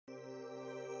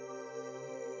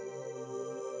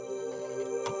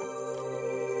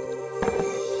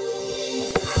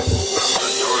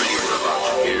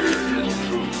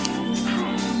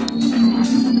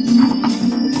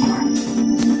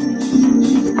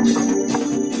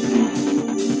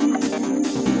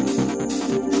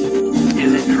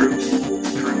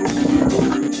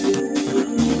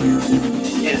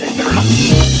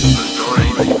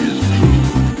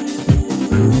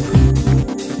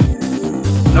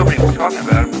nobody was talking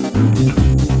about it.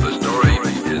 The story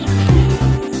is true.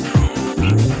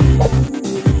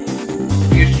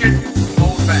 You should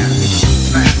hold back.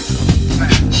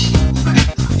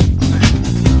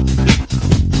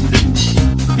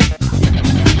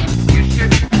 You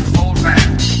should hold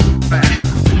back.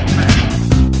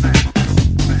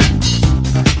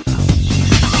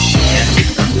 Yes,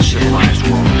 the civilized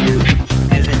world.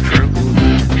 Is it true?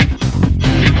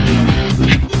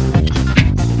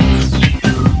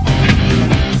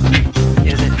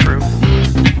 Is it true?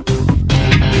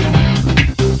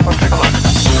 Well, take a look.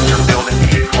 They're building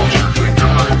a culture to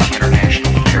encourage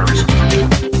international terrorism.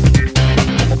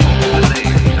 The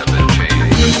names have been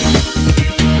changed.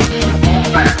 Hold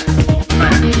back.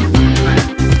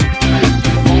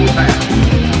 Hold back.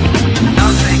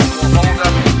 Nothing will hold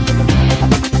up.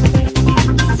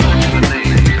 The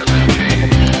names have been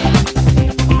changed.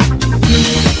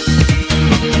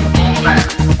 Hold back.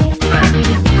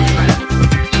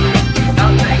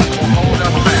 Nothing will hold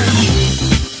up back.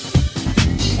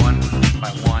 One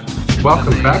by one.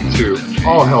 Welcome back to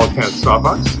All Hell Can't Stop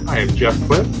Us. I am Jeff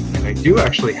Cliff, and I do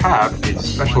actually have a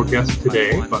special guest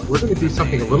today, but we're going to do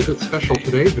something a little bit special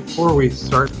today before we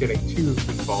start getting too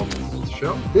involved in this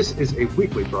show. This is a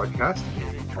weekly broadcast,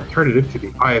 an alternative to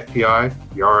the IFPI,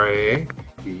 the RIA,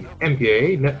 the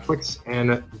NBA, Netflix,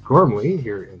 and Gormley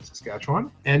here in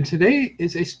Saskatchewan. And today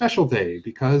is a special day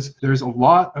because there's a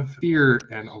lot of fear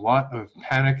and a lot of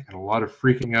panic and a lot of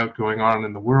freaking out going on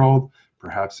in the world,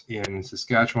 perhaps in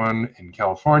Saskatchewan, in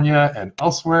California, and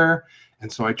elsewhere.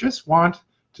 And so I just want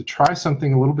to try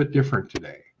something a little bit different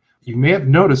today. You may have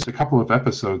noticed a couple of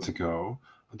episodes ago,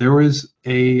 there was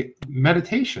a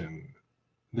meditation.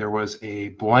 There was a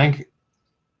blank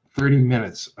 30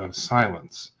 minutes of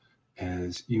silence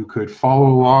as you could follow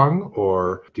along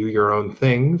or do your own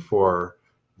thing for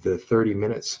the 30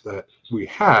 minutes that we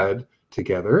had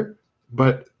together.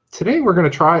 But today we're going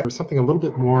to try something a little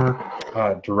bit more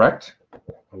direct,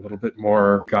 a little bit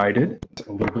more guided,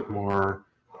 a little bit more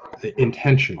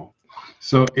intentional.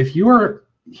 So if you are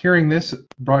hearing this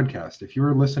broadcast, if you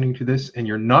are listening to this and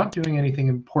you're not doing anything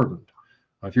important,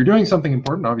 if you're doing something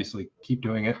important, obviously keep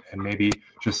doing it and maybe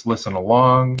just listen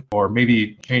along or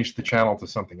maybe change the channel to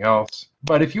something else.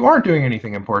 But if you aren't doing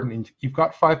anything important and you've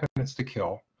got 5 minutes to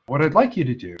kill, what I'd like you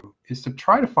to do is to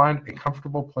try to find a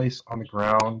comfortable place on the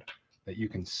ground that you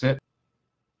can sit.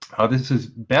 This is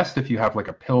best if you have like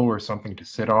a pillow or something to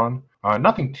sit on.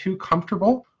 Nothing too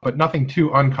comfortable, but nothing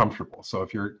too uncomfortable. So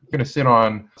if you're going to sit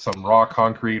on some raw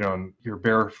concrete on your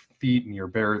bare feet and your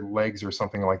bare legs or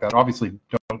something like that, obviously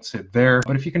don't sit there.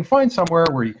 But if you can find somewhere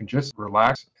where you can just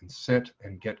relax and sit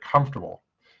and get comfortable,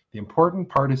 the important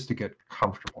part is to get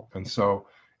comfortable. And so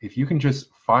if you can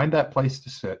just find that place to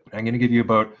sit, I'm going to give you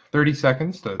about 30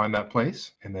 seconds to find that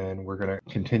place, and then we're going to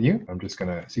continue. I'm just going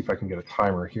to see if I can get a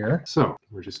timer here. So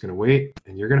we're just going to wait,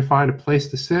 and you're going to find a place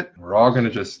to sit. We're all going to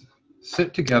just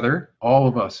sit together, all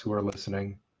of us who are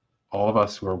listening, all of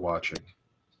us who are watching.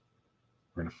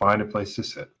 We're going to find a place to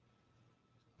sit.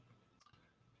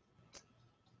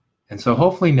 And so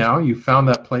hopefully now you've found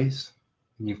that place,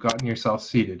 and you've gotten yourself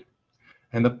seated.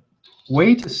 And the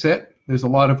way to sit, there's a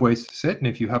lot of ways to sit, and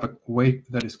if you have a way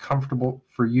that is comfortable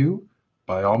for you,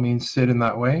 by all means sit in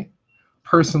that way.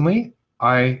 Personally,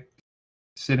 I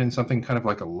sit in something kind of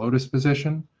like a lotus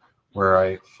position where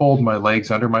I fold my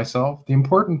legs under myself. The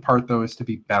important part though is to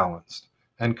be balanced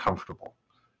and comfortable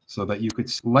so that you could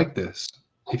sit like this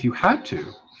if you had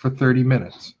to for 30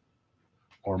 minutes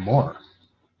or more.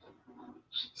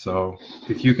 So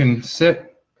if you can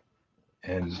sit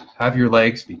and have your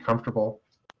legs be comfortable,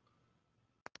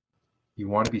 you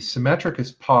want to be symmetric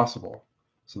as possible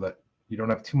so that you don't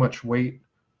have too much weight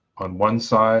on one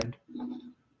side.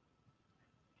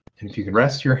 And if you can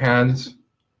rest your hands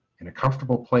in a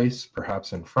comfortable place,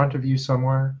 perhaps in front of you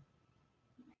somewhere,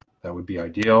 that would be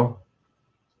ideal.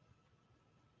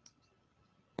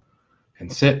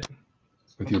 And sit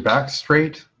with your back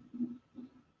straight,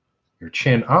 your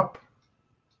chin up,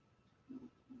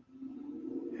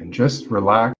 and just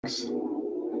relax.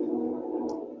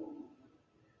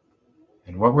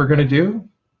 And what we're going to do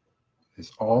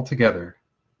is all together,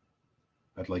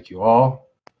 I'd like you all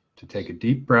to take a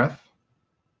deep breath.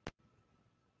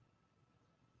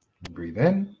 Breathe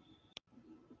in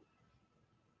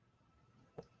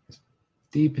as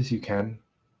deep as you can,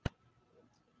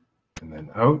 and then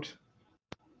out.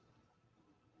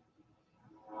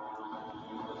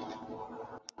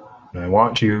 And I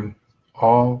want you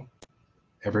all,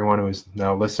 everyone who is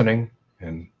now listening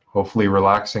and hopefully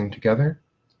relaxing together,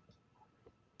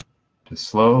 to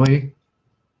slowly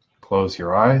close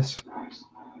your eyes.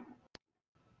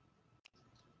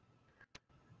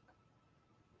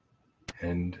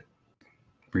 And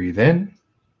breathe in.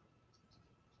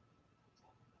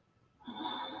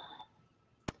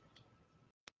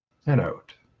 And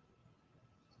out.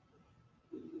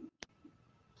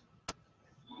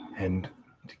 And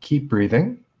to keep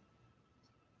breathing.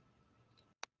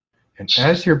 And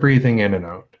as you're breathing in and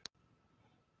out,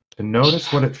 to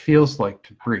notice what it feels like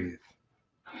to breathe.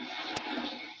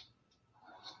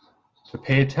 To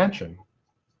pay attention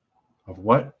of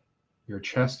what your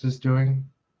chest is doing,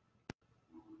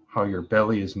 how your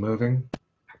belly is moving,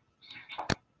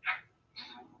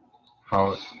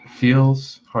 how it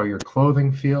feels, how your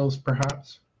clothing feels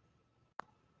perhaps.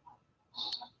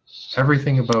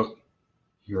 Everything about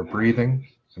your breathing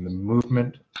and the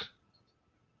movement.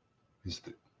 Is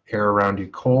the air around you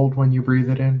cold when you breathe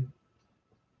it in?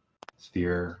 Is the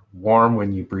air warm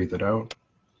when you breathe it out?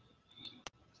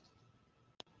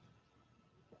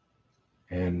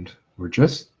 And we're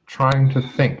just trying to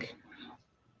think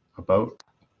about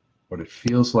what it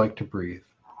feels like to breathe.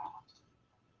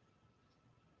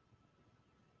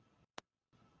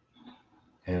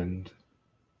 And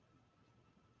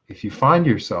if you find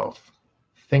yourself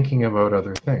thinking about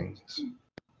other things,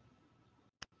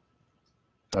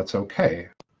 that's okay.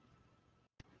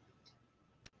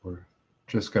 We're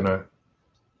just going to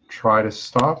try to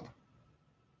stop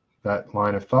that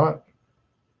line of thought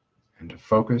and to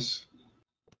focus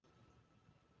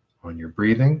on your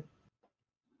breathing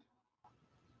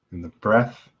and the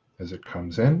breath as it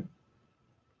comes in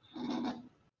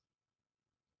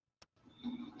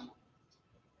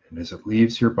and as it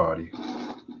leaves your body.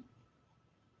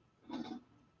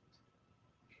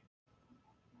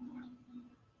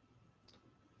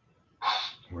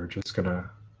 We're just going to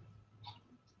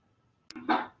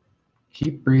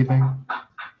keep breathing,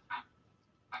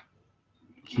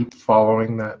 keep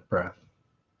following that breath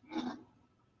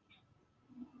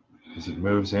as it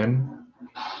moves in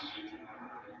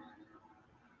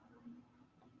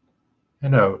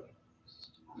and out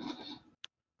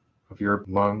of your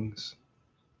lungs,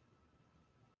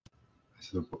 as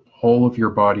the whole of your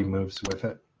body moves with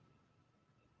it,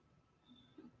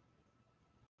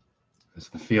 as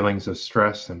the feelings of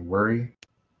stress and worry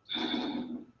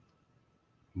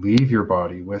leave your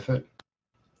body with it,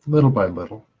 little by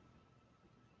little.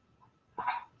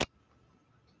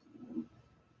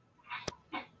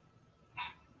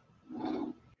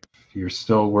 If you're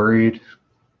still worried,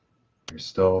 you're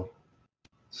still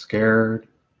scared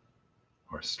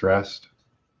or stressed,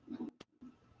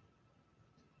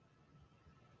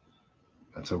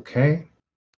 that's okay.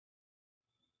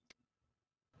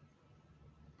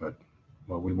 But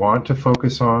what we want to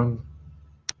focus on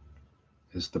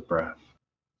is the breath.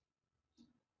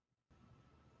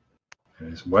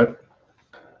 And is what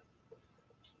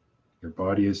your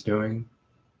body is doing,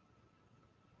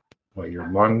 what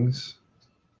your lungs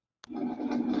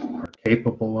are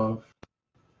capable of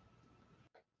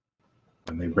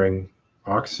when they bring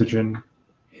oxygen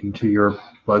into your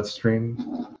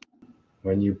bloodstream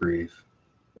when you breathe.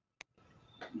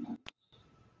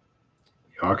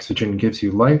 The oxygen gives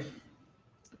you life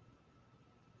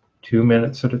 2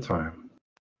 minutes at a time.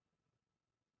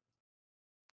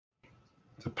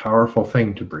 It's a powerful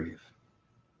thing to breathe.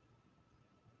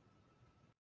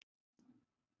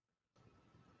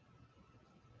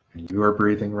 And you are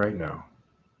breathing right now.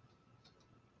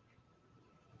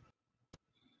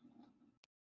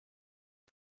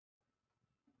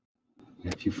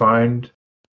 If you find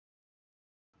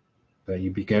that you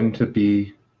begin to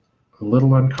be a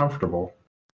little uncomfortable,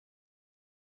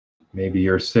 maybe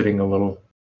you're sitting a little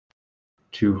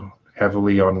too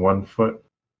heavily on one foot,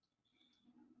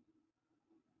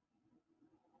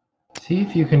 see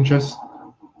if you can just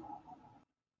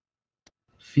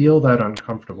feel that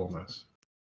uncomfortableness,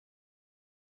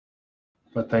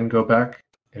 but then go back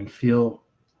and feel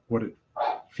what it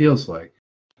feels like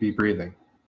to be breathing,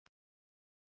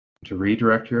 to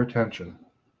redirect your attention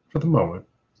for the moment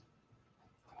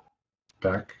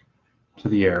back to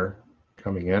the air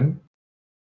coming in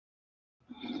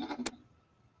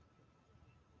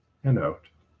and out.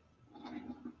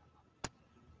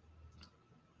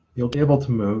 You'll be able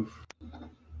to move.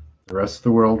 The rest of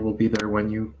the world will be there when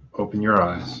you open your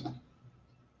eyes.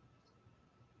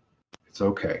 It's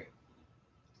okay.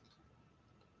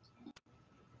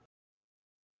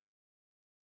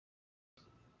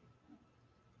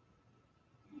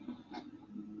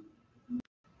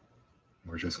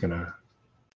 We're just going to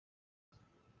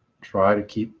try to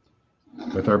keep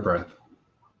with our breath.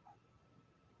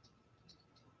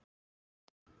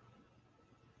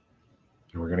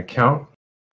 And we're going to count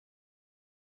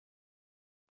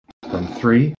from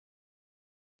 3,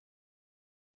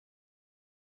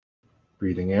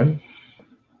 breathing in,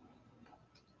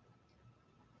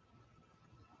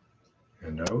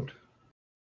 a note.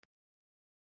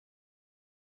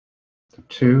 To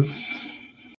 2.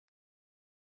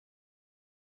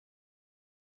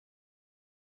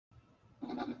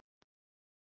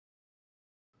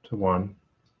 To 1.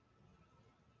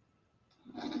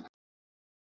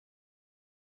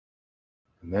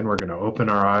 And then we're going to open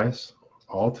our eyes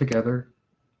all together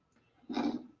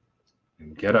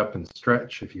and get up and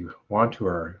stretch if you want to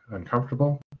or are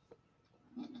uncomfortable.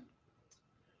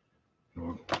 And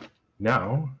we'll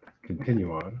now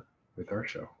continue on with our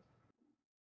show.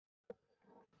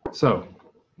 So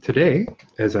today,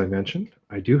 as I mentioned,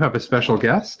 I do have a special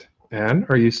guest. Anne,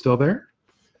 are you still there?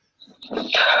 Yeah,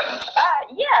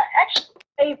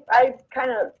 actually, I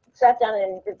kind of sat down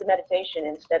and did the meditation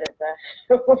instead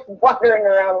of wandering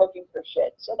around looking for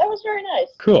shit. So that was very nice.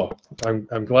 Cool.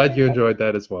 I'm glad you enjoyed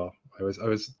that as well. I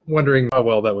was wondering how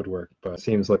well that would work, but it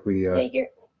seems like we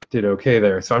did okay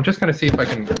there. So I'm just going to see if I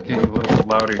can get you a little bit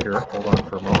louder here. Hold on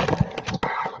for a moment.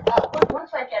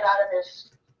 Once I get out of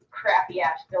this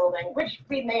crappy-ass building, which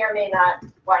we may or may not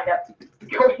wind up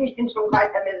going into why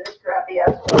I'm in this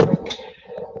crappy-ass building.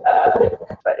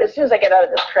 But as soon as I get out of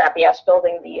this crappy-ass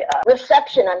building, the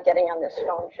reception I'm getting on this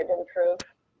phone should improve.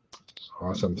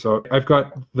 Awesome. So I've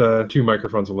got the 2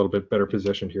 microphones a little bit better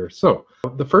positioned here. So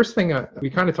the first thing we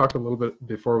kind of talked a little bit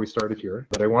before we started here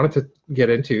that I wanted to get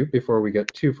into before we get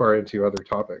too far into other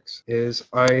topics is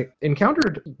I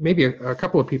encountered maybe a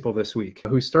couple of people this week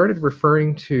who started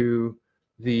referring to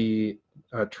the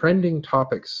trending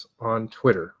topics on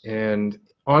Twitter. And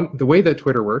on the way that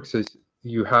Twitter works is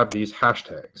you have these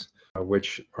hashtags,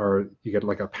 which are, you get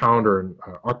like a pound or an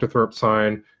octothorpe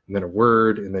sign, and then a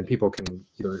word, and then people can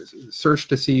either search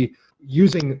to see,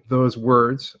 using those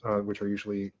words, which are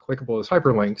usually clickable as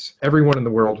hyperlinks, everyone in the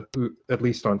world, who, at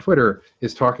least on Twitter,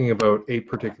 is talking about a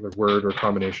particular word or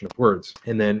combination of words.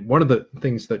 And then one of the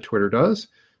things that Twitter does,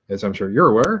 as I'm sure you're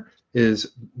aware,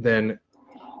 is then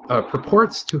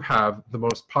purports to have the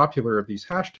most popular of these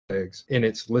hashtags in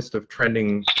its list of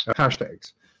trending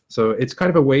hashtags. So it's kind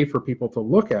of a way for people to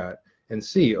look at and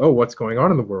see, oh, what's going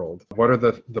on in the world? What are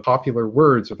the popular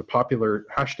words or the popular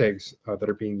hashtags that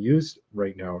are being used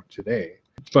right now today?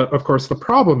 But of course, the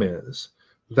problem is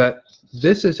that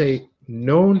this is a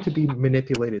known to be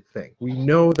manipulated thing. We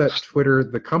know that Twitter,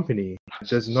 the company,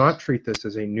 does not treat this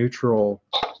as a neutral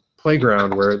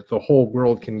playground where the whole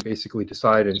world can basically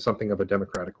decide in something of a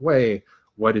democratic way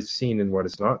what is seen and what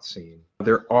is not seen.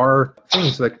 There are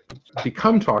things that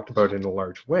become talked about in a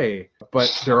large way,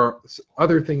 but there are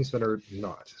other things that are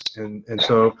not. And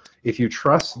so if you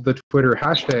trust the Twitter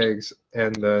hashtags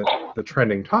and the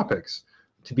trending topics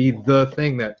to be the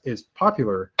thing that is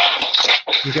popular,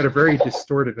 you get a very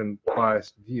distorted and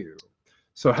biased view.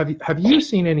 So have you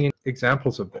seen any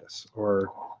examples of this,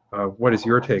 or what is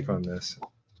your take on this?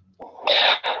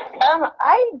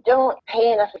 I don't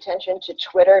pay enough attention to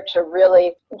Twitter to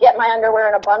really get my underwear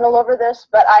in a bundle over this,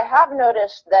 but I have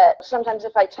noticed that sometimes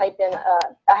if I type in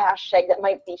a hashtag that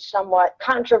might be somewhat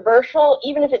controversial,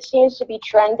 even if it seems to be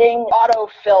trending,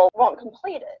 autofill won't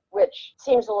complete it, which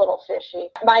seems a little fishy.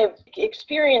 My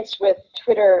experience with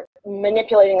Twitter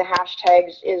manipulating the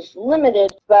hashtags is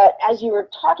limited, but as you were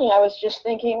talking, I was just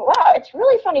thinking, wow, it's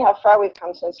really funny how far we've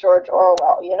come since George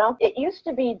Orwell, you know? It used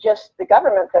to be just the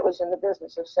government that was in the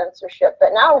business of censorship,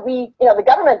 but now the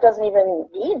government doesn't even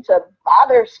need to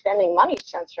bother spending money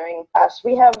censoring us.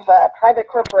 We have private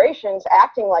corporations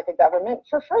acting like a government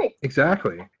for free.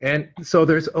 Exactly. And so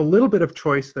there's a little bit of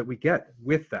choice that we get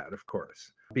with that, of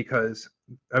course, because,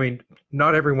 I mean,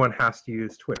 not everyone has to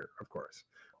use Twitter, of course.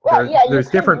 Well, yeah, you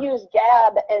could use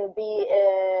Gab and be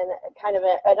in kind of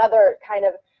another kind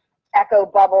of echo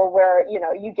bubble where,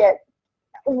 you get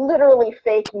literally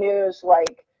fake news,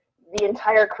 like the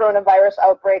entire coronavirus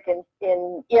outbreak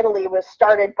in Italy was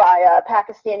started by a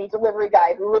Pakistani delivery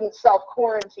guy who wouldn't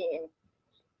self-quarantine.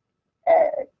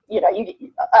 I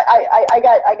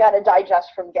got a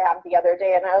digest from Gab the other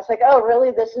day, and I was like, oh, really?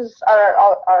 This is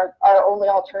our only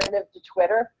alternative to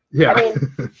Twitter? Yeah.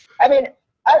 I mean,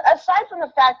 aside from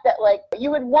the fact that, like,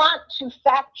 you would want to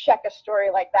fact check a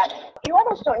story like that, you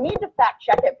almost don't need to fact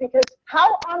check it, because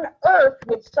how on earth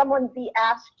would someone be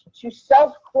asked to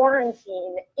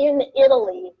self-quarantine in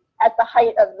Italy at the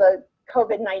height of the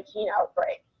COVID-19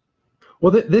 outbreak?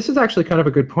 Well, this is actually kind of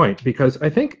a good point, because I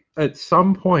think at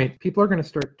some point people are going to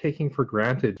start taking for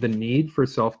granted the need for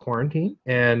self-quarantine.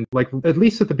 And like, at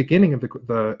least at the beginning of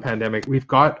the pandemic, we've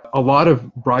got a lot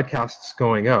of broadcasts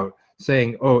going out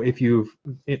saying, oh, if you've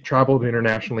traveled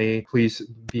internationally, please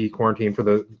be quarantined for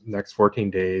the next 14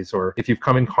 days. Or if you've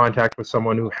come in contact with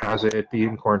someone who has it, be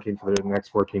in quarantine for the next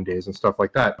 14 days and stuff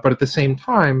like that. But at the same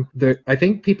time, I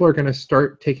think people are going to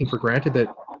start taking for granted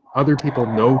that other people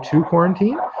know to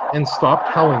quarantine and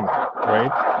stop telling them,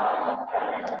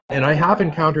 right? And I have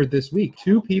encountered this week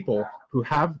 2 people who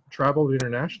have traveled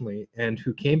internationally and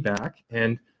who came back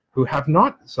and who have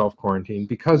not self-quarantined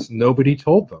because nobody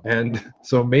told them. And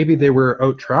so maybe they were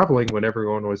out traveling when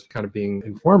everyone was kind of being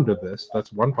informed of this.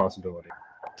 That's one possibility.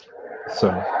 So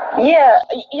yeah,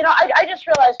 I just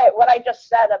realized that what I just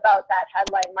said about that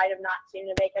headline might have not seemed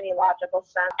to make any logical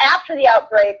sense. After the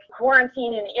outbreak,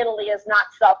 quarantine in Italy is not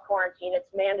self-quarantine, it's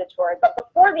mandatory. But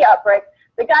before the outbreak,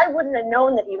 the guy wouldn't have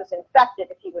known that he was infected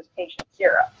if he was patient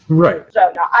 0. right.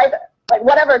 So no,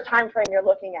 whatever time frame you're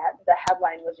looking at, the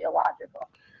headline was illogical.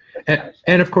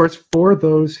 And of course, for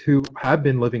those who have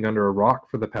been living under a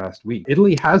rock for the past week,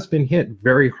 Italy has been hit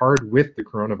very hard with the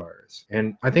coronavirus.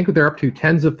 And I think they're up to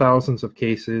tens of thousands of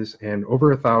cases and over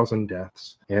 1,000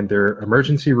 deaths. And their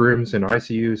emergency rooms and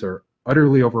ICUs are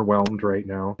utterly overwhelmed right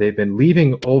now. They've been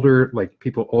leaving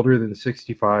people older than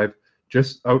 65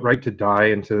 just outright to die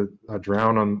and to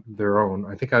drown on their own.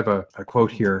 I think I have a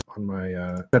quote here on my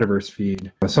Fediverse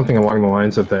feed, something along the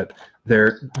lines of that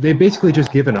they've basically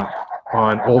just given up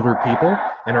on older people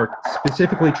and are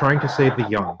specifically trying to save the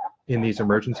young in these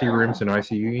emergency rooms and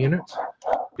ICU units,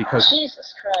 because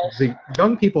Jesus Christ. the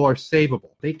young people are savable.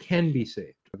 They can be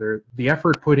saved. The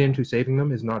effort put into saving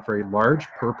them is not very large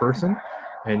per person,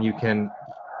 and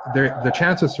the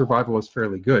chance of survival is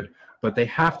fairly good, but they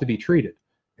have to be treated,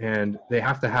 and they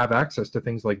have to have access to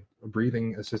things like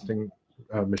breathing assisting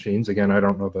machines. Again, I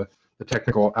don't know the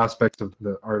technical aspects of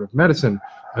the art of medicine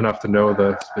enough to know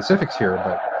the specifics here,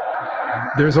 but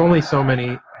there's only so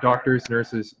many doctors,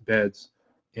 nurses, beds,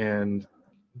 and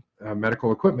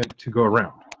medical equipment to go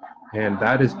around. And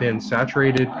that has been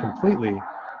saturated completely,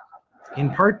 in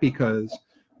part because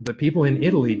the people in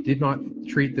Italy did not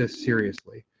treat this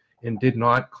seriously and did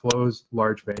not close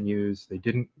large venues. They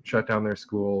didn't shut down their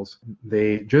schools.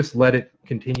 They just let it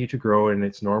continue to grow in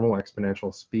its normal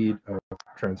exponential speed of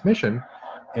transmission.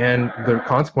 And the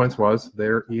consequence was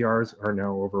their ERs are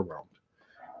now overwhelmed.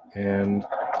 And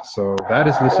so that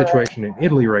is the situation in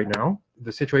Italy right now.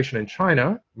 The situation in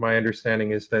China, my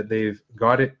understanding is that they've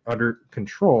got it under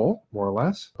control, more or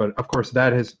less. But of course,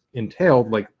 that has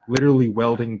entailed literally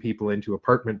welding people into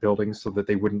apartment buildings so that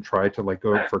they wouldn't try to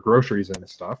go out for groceries and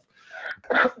stuff.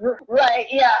 Right,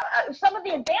 yeah. Some of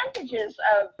the advantages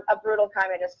of a brutal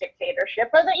communist dictatorship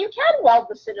are that you can weld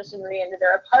the citizenry into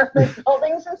their apartment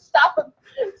buildings and stop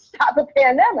a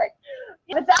pandemic.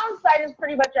 The downside is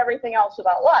pretty much everything else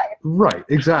about life. Right,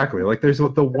 exactly. There's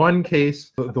the one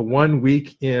case, the 1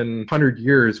 week in 100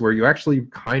 years where you actually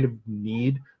kind of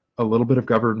need a little bit of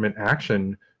government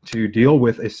action to deal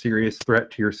with a serious threat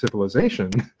to your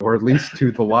civilization, or at least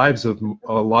to the lives of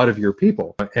a lot of your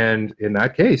people. And in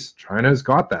that case, China's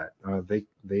got that.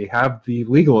 They have the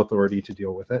legal authority to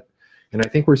deal with it. And I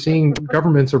think we're seeing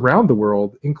governments around the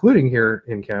world, including here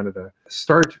in Canada,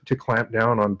 start to clamp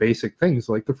down on basic things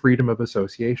like the freedom of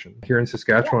association. Here in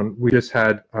Saskatchewan, we just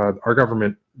had our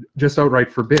government just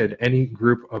outright forbid any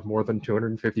group of more than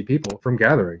 250 people from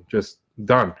gathering. Just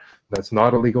done. That's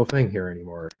not a legal thing here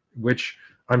anymore, which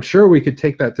I'm sure we could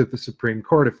take that to the Supreme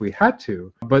Court if we had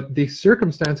to, but the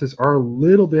circumstances are a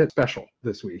little bit special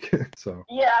this week. So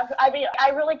yeah,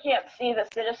 I really can't see the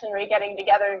citizenry getting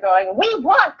together and going, "We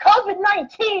want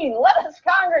COVID-19. Let us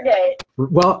congregate."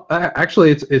 Well,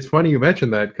 actually, it's funny you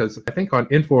mentioned that, because I think on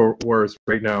InfoWars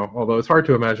right now, although it's hard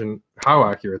to imagine how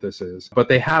accurate this is, but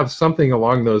they have something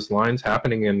along those lines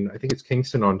happening in, I think it's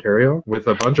Kingston, Ontario, with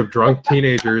a bunch of drunk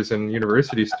teenagers and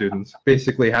university students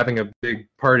basically having a big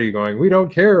party going, "We don't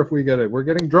care if we get it, we're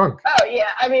getting drunk." Oh yeah,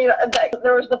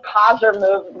 there was the pauser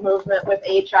movement with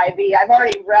HIV. I've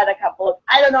already read a couple of,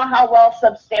 I don't know how well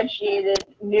substantiated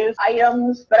news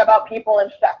items, but about people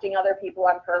infecting other people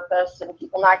on purpose and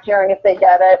people not caring if they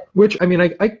get it. Which,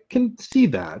 I can see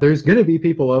that. There's going to be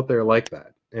people out there like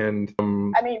that. And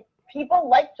people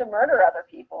like to murder other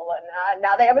people, and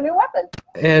now they have a new weapon.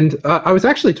 And I was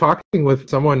actually talking with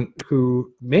someone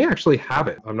who may actually have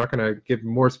it. I'm not going to give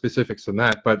more specifics than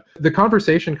that, but the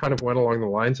conversation kind of went along the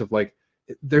lines of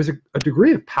there's a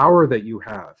degree of power that you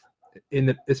have,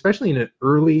 especially in an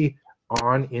early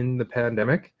on in the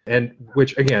pandemic, and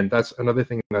which, again, that's another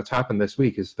thing that's happened this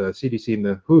week, is the CDC and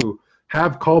the WHO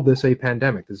have called this a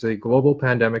pandemic. This is a global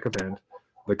pandemic event,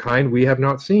 the kind we have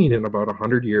not seen in about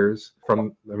 100 years.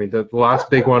 The last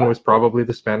big one was probably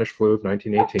the Spanish flu of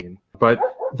 1918. But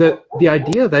the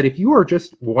idea that if you are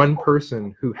just one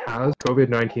person who has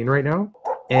COVID-19 right now,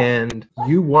 and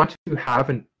you want to have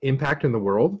an impact in the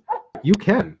world, you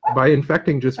can, by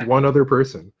infecting just one other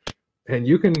person. And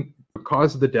you can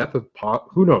cause the death of,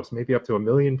 who knows, maybe up to 1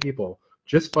 million people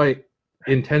just by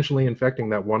intentionally infecting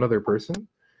that one other person.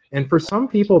 And for some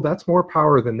people, that's more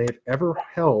power than they've ever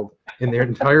held in their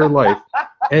entire life,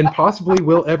 and possibly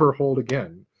will ever hold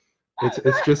again.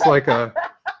 It's just like a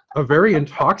very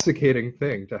intoxicating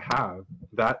thing to have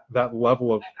that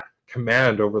level of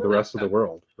command over the rest of the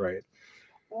world, right?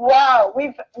 Wow,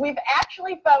 we've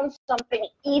actually found something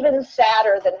even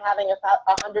sadder than having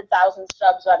 100,000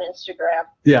 subs on Instagram.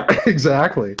 Yeah,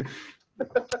 exactly.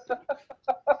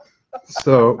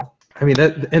 So, I mean,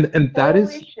 that that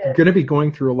is Holy shit. going to be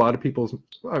going through a lot of people's,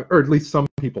 or at least some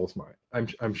people's mind,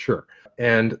 I'm sure.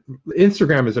 And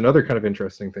Instagram is another kind of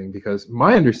interesting thing, because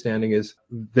my understanding is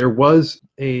there was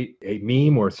a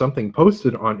meme or something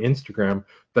posted on Instagram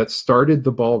that started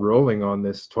the ball rolling on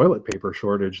this toilet paper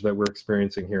shortage that we're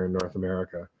experiencing here in North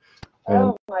America. And,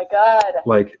 oh my God.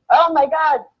 like, Oh my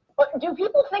God. But do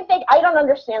people think I don't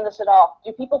understand this at all.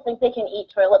 Do people think they can eat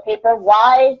toilet paper?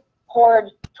 Why hoard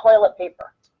toilet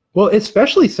paper? well,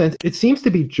 especially since it seems to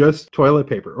be just toilet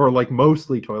paper, or like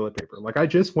mostly toilet paper. Like, I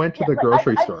just went to the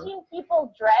grocery store. I've seen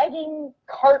people dragging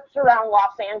carts around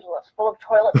Los Angeles full of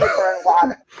toilet paper and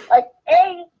water. Like,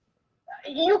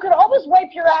 you could always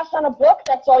wipe your ass on a book.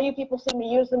 That's all you people seem to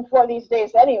use them for these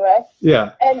days anyway.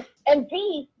 Yeah. And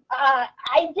B,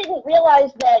 I didn't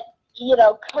realize that,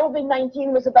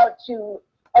 COVID-19 was about to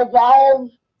evolve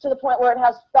to the point where it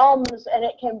has thumbs and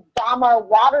it can bomb our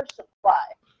water supply.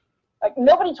 Like,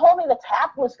 nobody told me the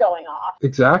tap was going off.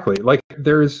 Exactly. Like,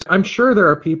 I'm sure there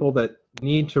are people that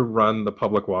need to run the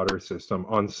public water system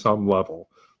on some level.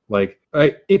 Like,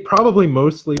 it probably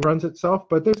mostly runs itself,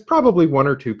 but there's probably one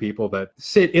or two people that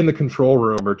sit in the control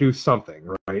room or do something,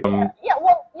 right? Yeah,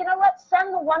 well, you know what?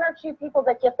 Send the one or two people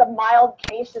that get the mild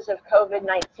cases of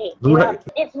COVID-19. Right.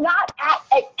 It's not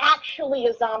actually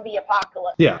a zombie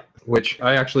apocalypse. Yeah, which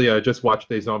I actually just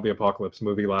watched a zombie apocalypse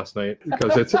movie last night,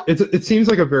 because it seems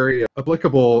like a very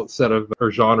applicable set of or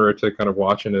genre to kind of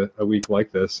watch in a week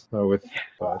like this.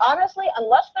 Honestly,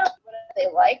 unless they're what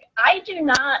they like, I do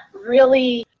not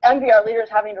really envy our leaders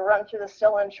having to run through the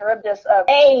still and Charybdis of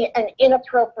an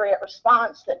inappropriate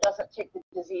response that doesn't take the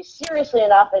disease seriously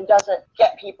enough and doesn't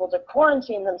get people to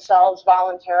quarantine themselves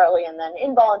voluntarily and then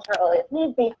involuntarily if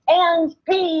need be, and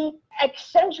B,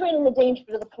 accentuating the danger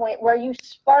to the point where you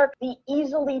spark the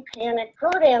easily panicked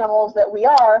herd animals that we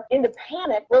are into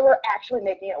panic where we're actually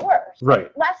making it worse.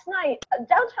 Right. Last night,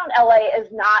 downtown LA is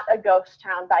not a ghost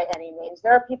town by any means.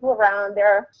 There are people around. There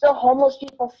are still homeless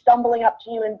people stumbling up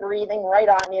to you and breathing right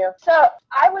on you. So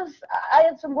I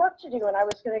had some work to do, and I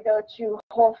was going to go to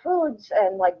Whole Foods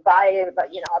and buy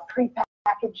a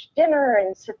prepackaged dinner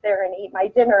and sit there and eat my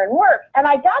dinner and work. And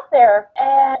I got there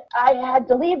and I had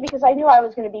to leave because I knew I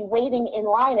was going to be waiting in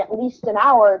line at least an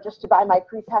hour just to buy my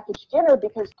prepackaged dinner,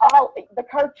 because the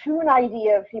cartoon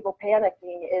idea of people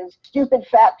panicking is stupid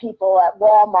fat people at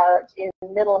Walmart in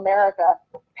middle America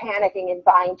panicking and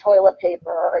buying toilet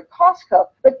paper or at Costco.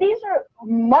 But these are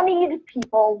moneyed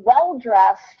people,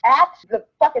 well-dressed, at the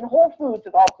fucking Whole Foods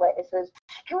of all places,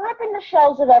 stripping the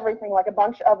shelves of everything like a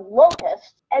bunch of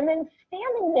locusts, and then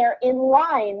standing there in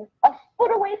line a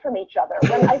foot away from each other.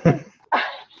 When I think,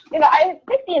 I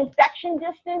think the infection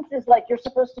distance is you're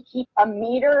supposed to keep 1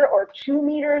 meter or 2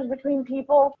 meters between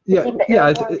people. Yeah,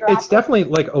 it's definitely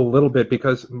a little bit,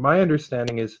 because my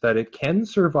understanding is that it can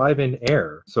survive in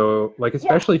air. So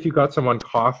especially if you got someone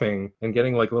coughing and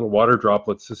getting little water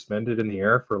droplets suspended in the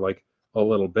air for a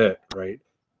little bit, right?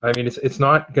 I mean, it's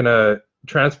not gonna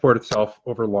transport itself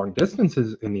over long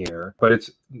distances in the air, but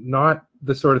it's not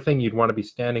the sort of thing you'd want to be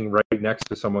standing right next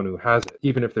to someone who has it,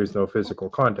 even if there's no physical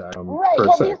contact. Right.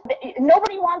 Well,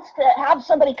 nobody wants to have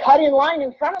somebody cut in line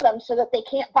in front of them so that they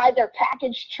can't buy their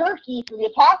packaged turkey for the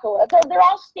apocalypse. They're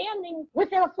all standing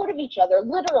within a foot of each other,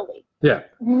 literally. Yeah.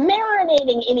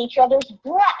 Marinating in each other's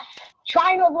breath,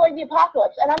 trying to avoid the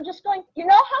apocalypse. And I'm just going, you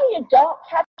know how you don't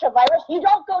catch a virus? You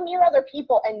don't go near other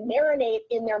people and marinate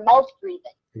in their mouth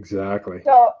breathing. Exactly.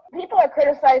 So people are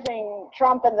criticizing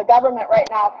Trump and the government right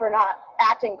now for not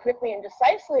acting quickly and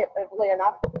decisively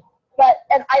enough.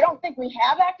 And I don't think we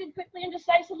have acted quickly and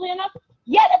decisively enough.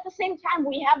 Yet at the same time,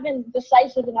 we have been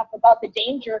decisive enough about the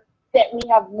danger that we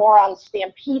have morons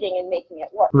stampeding and making it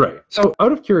work. Right. So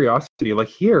out of curiosity,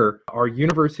 here, our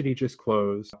university just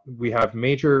closed. We have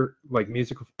major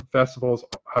musical festivals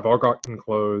have all gotten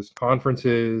closed.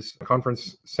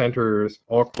 Conference centers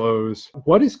all closed.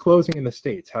 What is closing in the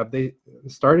States? Have they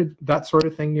started that sort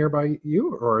of thing nearby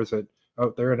you, or is it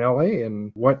out there in LA?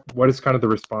 And what has kind of the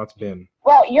response been? Well,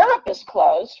 Well, Europe is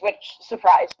closed, which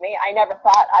surprised me. I never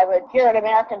thought I would hear an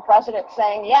American president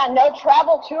saying, yeah, no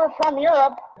travel to or from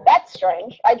Europe. That's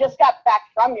strange. I just got back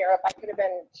from Europe. I could have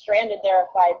been stranded there if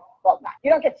well,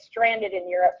 you don't get stranded in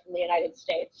Europe from the United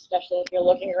States, especially if you're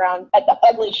looking around at the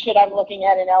ugly shit I'm looking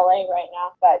at in LA right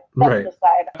now. But that's the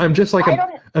side. I'm just like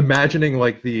imagining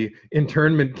like the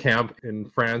internment camp in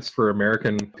France for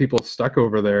American people stuck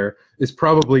over there is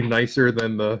probably nicer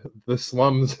than the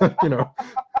slums, you know.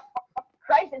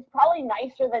 Christ, it's probably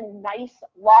nicer than nice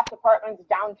loft apartments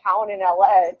downtown in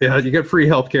LA. Yeah, you get free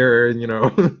healthcare and, you know,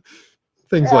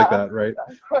 things like that, right?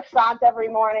 Croissant every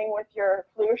morning with your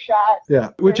flu shot.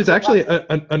 Yeah, which is actually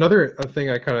another thing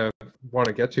I kind of want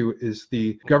to get to is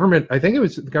the government. I think it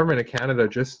was the government of Canada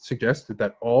just suggested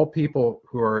that all people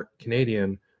who are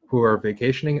Canadian who are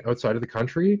vacationing outside of the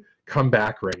country come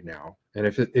back right now. And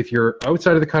if you're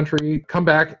outside of the country, come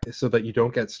back so that you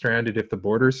don't get stranded if the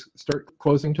borders start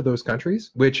closing to those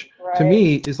countries, which to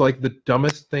me is like the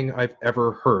dumbest thing I've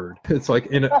ever heard. It's like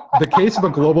in the case of a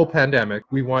global pandemic,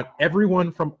 we want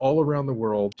everyone from all around the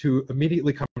world to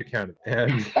immediately come to Canada.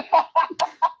 And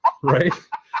right?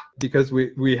 Because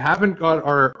we haven't got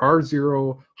our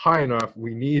R0 high enough.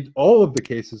 We need all of the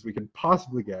cases we can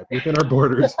possibly get within our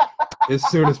borders as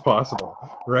soon as possible,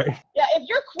 right? Yeah, if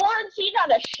you're quarantined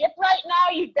on a ship right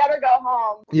now, you'd better go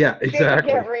home. Yeah,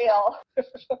 exactly. Get real.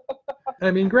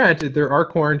 I mean, granted, there are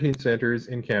quarantine centers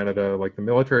in Canada, like the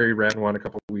military ran one a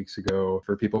couple of weeks ago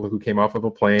for people who came off of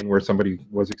a plane where somebody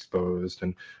was exposed,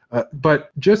 and but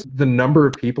just the number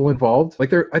of people involved,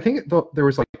 like I think there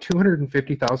was like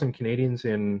 250,000 Canadians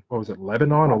in, what was it,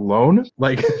 Lebanon alone?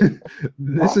 Like,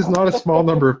 this is not a small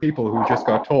number of people who just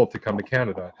got told to come to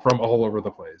Canada from all over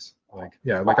the place. Like,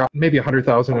 yeah, like maybe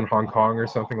 100,000 in Hong Kong or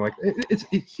something like that. It's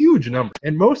a huge number.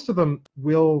 And most of them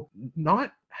will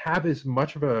not have as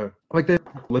much of a, like, they're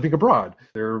living abroad.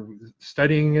 They're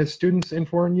studying as students in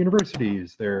foreign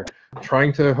universities. They're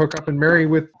trying to hook up and marry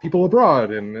with people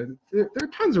abroad. And there are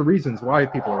tons of reasons why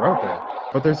people are out there.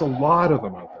 But there's a lot of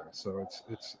them out there. So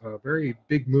it's a very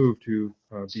big move to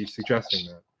be suggesting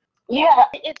that. Yeah,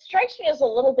 it strikes me as a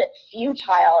little bit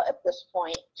futile at this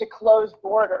point to close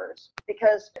borders,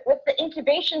 because with the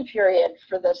incubation period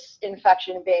for this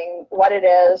infection being what it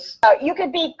is, you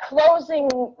could be closing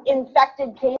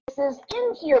infected cases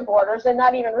into your borders and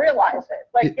not even realize it.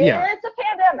 Like, it's a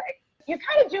pandemic. You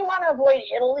kind of do want to avoid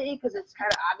Italy because it's kind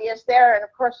of obvious there, and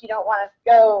of course you don't want to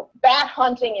go bat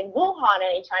hunting in Wuhan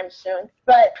anytime soon,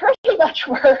 but pretty much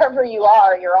wherever you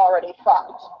are, you're already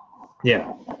fucked.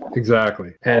 Yeah,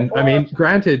 exactly. And I mean,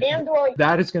 granted,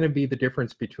 that is going to be the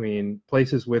difference between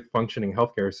places with functioning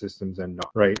healthcare systems and not,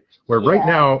 right? Where right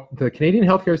now, the Canadian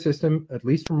healthcare system, at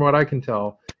least from what I can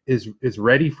tell, is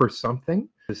ready for something.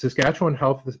 The Saskatchewan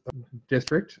Health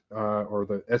District, or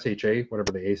the SHA,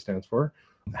 whatever the A stands for,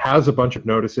 has a bunch of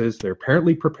notices. They're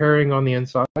apparently preparing on the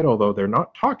inside, although they're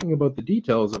not talking about the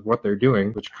details of what they're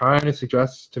doing, which kind of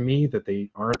suggests to me that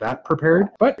they aren't that prepared.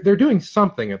 But they're doing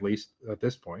something, at least at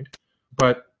this point.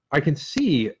 But I can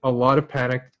see a lot of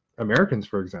panicked Americans,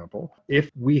 for example, if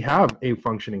we have a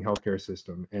functioning healthcare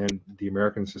system and the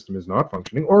American system is not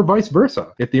functioning, or vice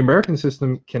versa. If the American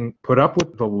system can put up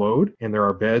with the load and there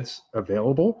are beds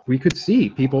available, we could see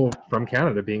people from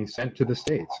Canada being sent to the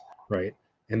States, right?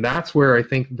 And that's where I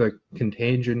think the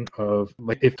contagion of,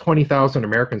 like, if 20,000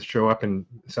 Americans show up in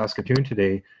Saskatoon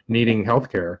today needing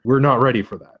healthcare, we're not ready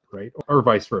for that, right? Or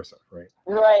vice versa, right?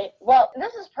 Right. Well,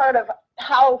 this is part of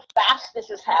how fast this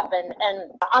has happened.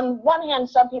 And on one hand,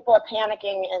 some people are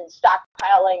panicking and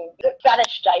stockpiling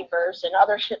fetish diapers and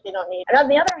other shit they don't need. And on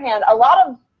the other hand, a lot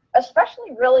of,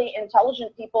 especially really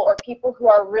intelligent people, or people who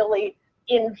are really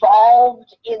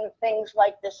involved in things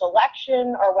like this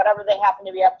election or whatever they happen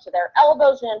to be up to their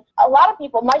elbows in, a lot of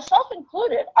people, myself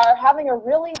included, are having a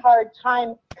really hard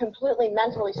time completely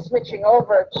mentally switching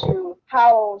over to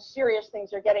how serious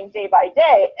things are getting day by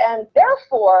day. And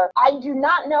therefore, I do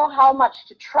not know how much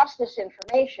to trust this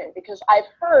information, because I've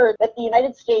heard that the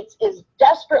United States is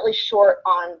desperately short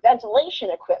on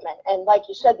ventilation equipment. And like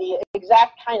you said, the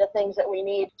exact kind of things that we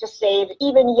need to save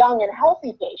even young and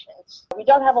healthy patients. We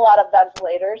don't have a lot of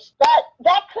ventilators.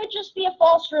 That could just be a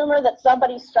false rumor that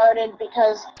somebody started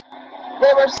because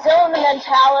they were still in the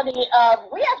mentality of,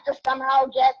 we have to somehow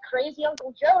get crazy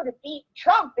Uncle Joe to beat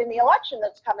Trump in the election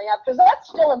that's coming up, because that's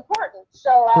still important.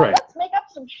 So let's make up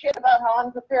some shit about how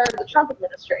unprepared the Trump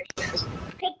administration is.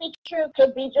 Could be true,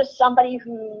 could be just somebody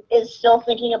who is still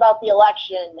thinking about the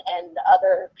election and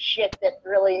other shit that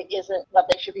really isn't what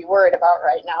they should be worried about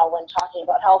right now when talking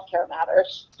about healthcare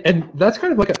matters. And that's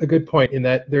kind of like a good point, in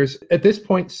that there's, at this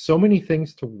point, so many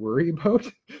things to worry about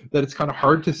that it's kind of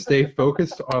hard to stay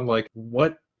focused on, like,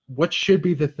 what what should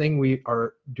be the thing we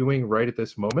are doing right at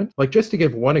this moment. Like, just to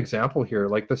give one example here,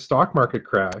 like the stock market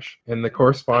crash and the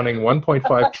corresponding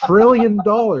 $1.5 trillion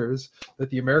that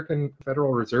the American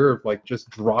Federal Reserve like just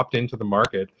dropped into the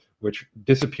market, which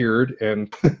disappeared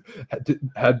and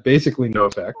had basically no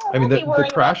effect. Well, I mean, we'll be the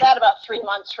worrying crash. about that about 3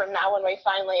 months from now when it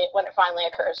finally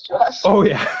occurs to us. Oh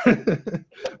yeah,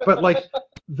 but like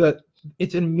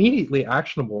it's immediately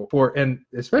actionable for, and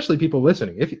especially people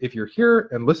listening. If you're here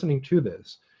and listening to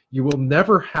this, you will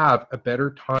never have a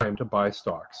better time to buy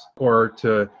stocks or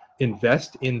to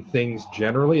invest in things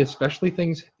generally, especially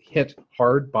things hit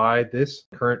hard by this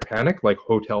current panic, like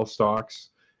hotel stocks.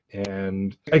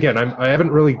 And again, I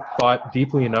haven't really thought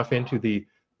deeply enough into the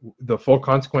full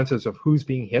consequences of who's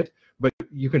being hit, but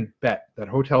you can bet that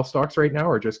hotel stocks right now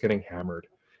are just getting hammered.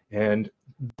 And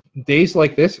days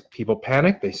like this, people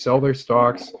panic, they sell their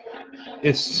stocks,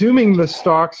 assuming the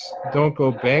stocks don't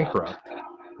go bankrupt.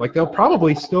 Like, they'll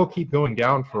probably still keep going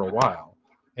down for a while,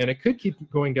 and it could keep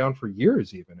going down for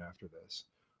years even after this.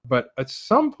 But at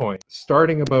some point,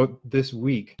 starting about this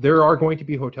week, there are going to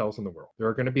be hotels in the world. There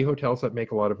are going to be hotels that make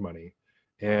a lot of money.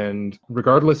 And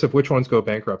regardless of which ones go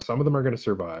bankrupt, some of them are going to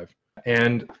survive.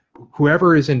 And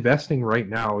whoever is investing right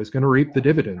now is going to reap the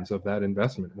dividends of that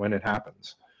investment when it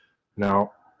happens.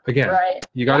 Now, again, right.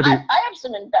 You got to be... I have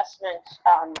some investment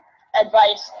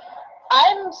advice.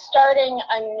 I'm starting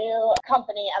a new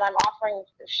company and I'm offering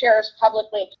shares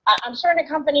publicly. I'm starting a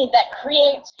company that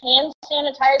creates hand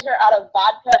sanitizer out of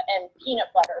vodka and peanut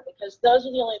butter because those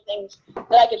are the only things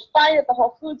that I could find at the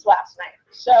Whole Foods last night.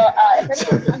 So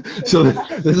if anyone So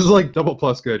this is like double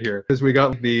plus good here because we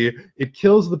got it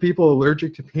kills the people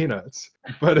allergic to peanuts,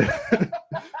 but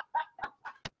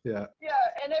yeah. Yeah,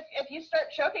 and if you start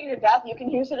choking to death, you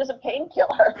can use it as a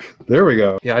painkiller. There we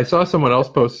go. Yeah, I saw someone else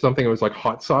post something that was like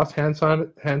hot sauce hand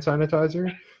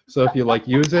sanitizer. So if you like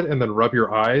use it and then rub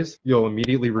your eyes, you'll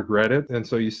immediately regret it. And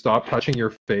so you stop touching your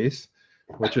face,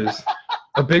 which is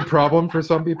a big problem for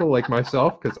some people like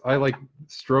myself because I like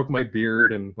stroke my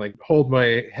beard and like hold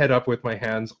my head up with my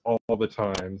hands all the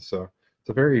time. So it's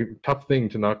a very tough thing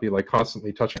to not be like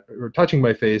constantly touching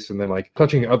my face and then like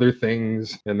touching other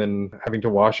things and then having to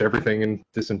wash everything and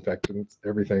disinfect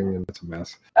everything, and it's a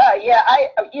mess. Yeah,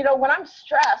 when I'm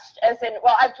stressed, as in,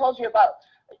 well, I've told you about,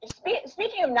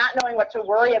 speaking of not knowing what to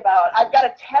worry about, I've got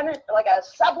a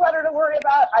subletter to worry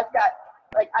about. I've got,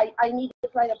 I need to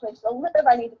find a place to live.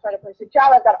 I need to find a place to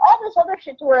job. I've got all this other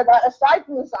shit to worry about aside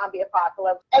from the zombie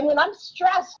apocalypse. And when I'm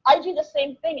stressed, I do the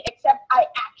same thing, except I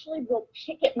actually will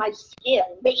pick at my skin.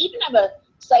 They even have a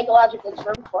psychological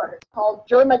term for it. It's called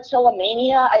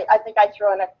dermatillomania. I think I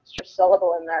throw an extra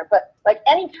syllable in there. But like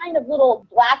any kind of little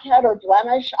blackhead or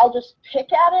blemish, I'll just pick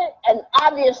at it. And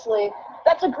obviously,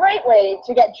 that's a great way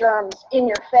to get germs in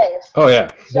your face. Oh,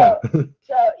 yeah. So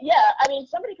yeah, I mean,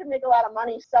 somebody could make a lot of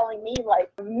money selling me like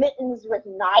mittens with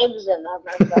knives in them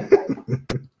or something.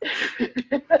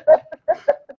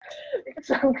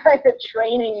 Some kind of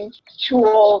training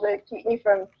tool to keep me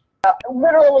from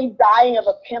literally dying of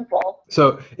a pimple.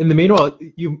 So in the meanwhile,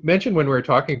 you mentioned when we were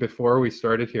talking before we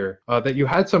started here that you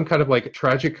had some kind of like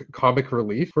tragic comic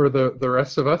relief for the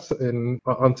rest of us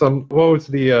on some, what was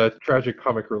the tragic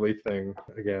comic relief thing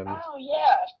again? Oh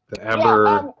yeah. The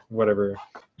Amber, whatever.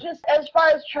 Just as far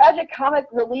as tragic comic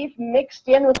relief mixed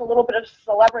in with a little bit of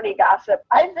celebrity gossip,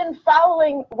 I've been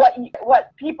following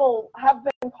what people have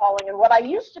been calling and what I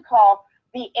used to call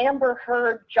the Amber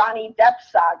Heard Johnny Depp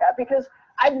saga, because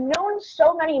I've known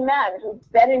so many men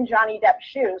who've been in Johnny Depp's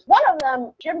shoes. One of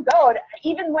them, Jim Goad,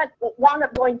 even wound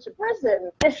up going to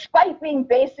prison despite being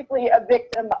basically a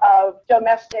victim of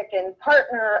domestic and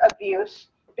partner abuse,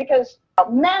 because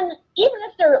men, even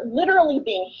if they're literally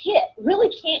being hit,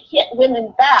 really can't hit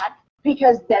women back,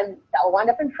 because then they'll wind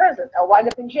up in prison, they'll wind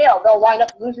up in jail, they'll wind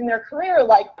up losing their career,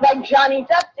 like Johnny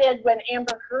Depp did when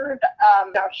Amber Heard,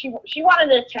 she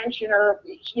wanted attention, or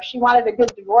she wanted a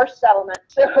good divorce settlement,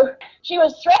 so she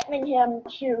was threatening him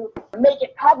to make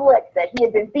it public that he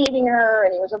had been beating her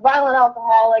and he was a violent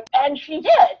alcoholic, and she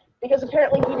did, because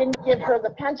apparently he didn't give her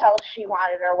the penthouse she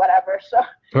wanted or whatever. So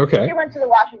okay. She went to the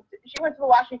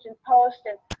Washington Post,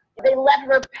 and they let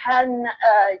her pen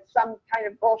some kind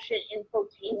of bullshit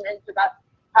infotainment about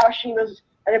how she was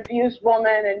an abused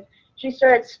woman, and she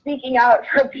started speaking out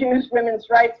for abused women's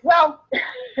rights. Well,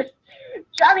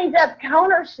 Johnny Depp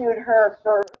countersued her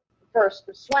for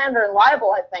slander and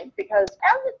libel, I think, because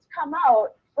as it's come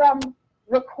out from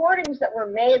recordings that were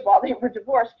made while they were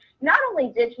divorced, not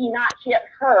only did he not hit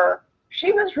her,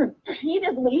 she was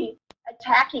repeatedly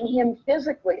attacking him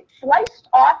physically, sliced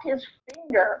off his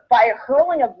finger by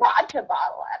hurling a vodka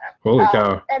bottle at him. Holy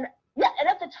cow. And Yeah, and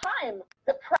at the time,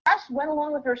 the press went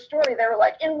along with her story. They were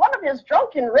like, in one of his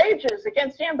drunken rages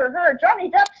against Amber Heard,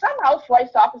 Johnny Depp somehow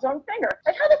sliced off his own finger.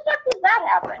 Like, how the fuck does that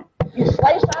happen? You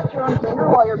sliced off your own finger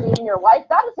while you're beating your wife?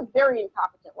 That is a very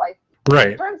incompetent wife. Right.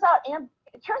 It turns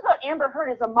out Amber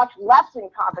Heard is a much less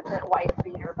incompetent wife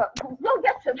beater, but we'll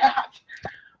get to that.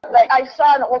 Like, I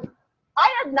saw an old... I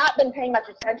had not been paying much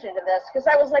attention to this because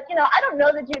I was like, I don't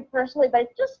know the dude personally, but it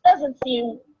just doesn't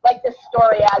seem like this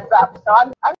story adds up. So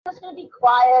I'm just going to be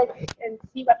quiet and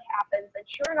see what happens. And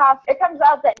sure enough, it comes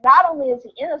out that not only is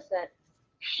he innocent,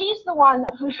 she's the one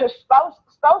who's a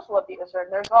spousal abuser.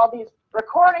 And there's all these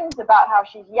recordings about how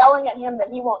she's yelling at him that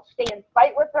he won't stay and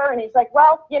fight with her. And he's like,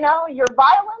 well, you're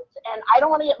violent, and I don't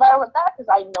want to get violent with that because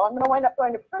I know I'm going to wind up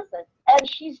going to prison. And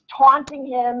she's taunting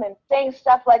him and saying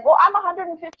stuff like, well, I'm a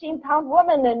 115-pound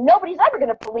woman, and nobody's ever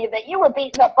going to believe that you were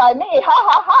beaten up by me. Ha,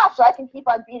 ha, ha. So I can keep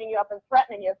on beating you up and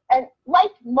threatening you. And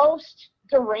like most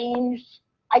deranged,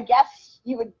 I guess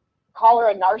you would call her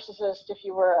a narcissist if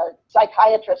you were a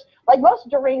psychiatrist. Like most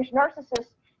deranged narcissists,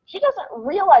 she doesn't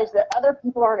realize that other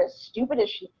people aren't as stupid as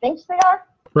she thinks they are.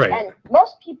 Right. And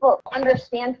most people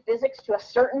understand physics to a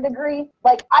certain degree.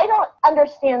 Like, I don't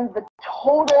understand the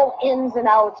total ins and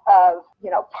outs of,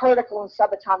 particle and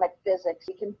subatomic physics.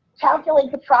 You can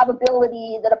calculate the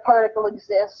probability that a particle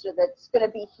exists or that's going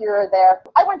to be here or there.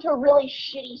 I went to a really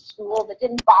shitty school that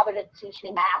didn't bother to teach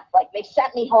me math. Like, they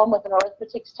sent me home with an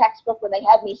arithmetic textbook when they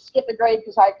had me skip a grade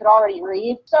because I could already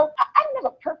read. So I don't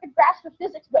have a perfect grasp of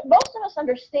physics, but most of us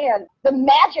understand the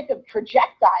magic of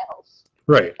projectiles.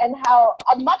 Right. And how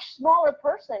a much smaller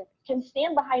person can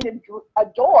stand behind a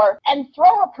door and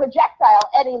throw a projectile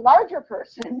at a larger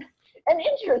person and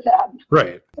injure them.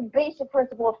 Right. It's a basic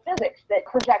principle of physics that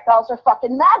projectiles are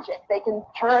fucking magic. They can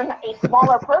turn a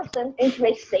smaller person into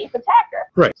a safe attacker.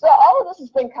 Right. So all of this has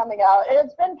been coming out, and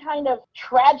it's been kind of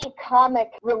tragic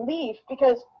comic relief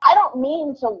because I don't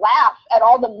mean to laugh at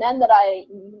all the men that I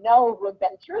know who have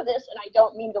been through this, and I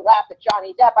don't mean to laugh at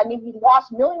Johnny Depp. I mean, he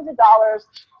lost millions of dollars,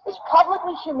 was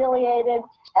publicly humiliated,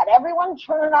 had everyone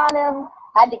turn on him,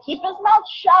 had to keep his mouth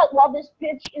shut while this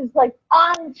bitch is like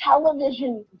on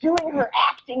television doing her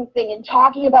acting thing and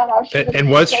talking about how she's And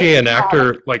was she an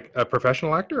actor, like a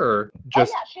professional actor, or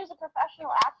just? Oh, yeah, she was a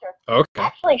professional actor. Okay.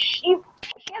 Actually, she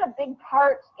had a big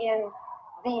part in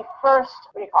the first,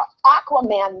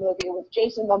 Aquaman movie with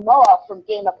Jason Momoa from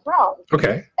Game of Thrones.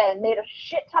 Okay. And made a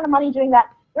shit ton of money doing that.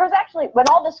 There was actually, when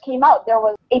all this came out, there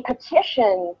was a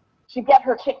petition to get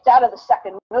her kicked out of the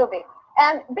second movie.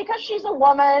 And because she's a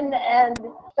woman and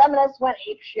feminists went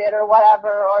apeshit or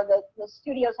whatever, or the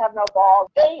studios have no balls,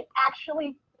 they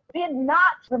actually did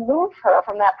not remove her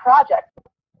from that project.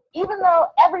 Even though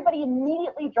everybody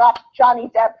immediately dropped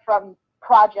Johnny Depp from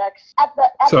projects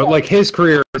So like his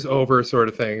career is over sort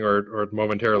of thing, or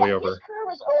momentarily over? His career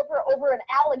was over an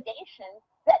allegation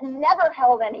that never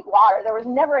held any water. There was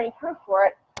never any proof for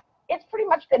it. It's pretty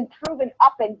much been proven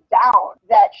up and down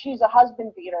that she's a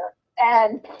husband beater.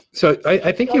 And so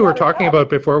I think you were talking about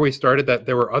before we started that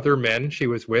there were other men she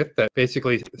was with that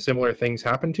basically similar things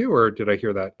happened to, or did I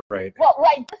hear that right? Well,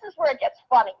 right. This is where it gets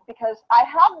funny because I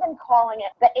have been calling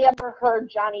it the Amber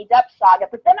Heard Johnny Depp saga,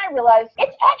 but then I realized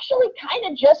it's actually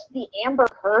kind of just the Amber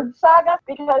Heard saga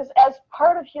because as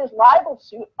part of his libel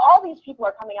suit, all these people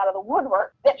are coming out of the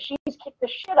woodwork that she's kicked the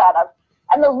shit out of.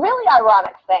 And the really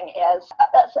ironic thing is,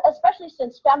 especially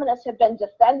since feminists have been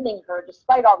defending her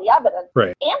despite all the evidence,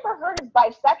 right. Amber Heard is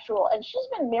bisexual, and she's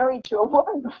been married to a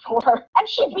woman before, and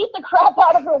she beat the crap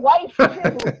out of her wife, too.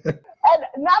 And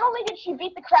not only did she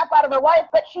beat the crap out of her wife,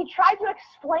 but she tried to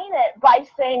explain it by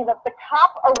saying that the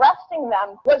cop arresting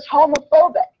them was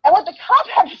homophobic. And what the cop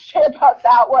had to say about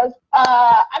that was,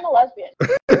 I'm a lesbian.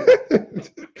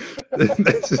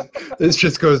 This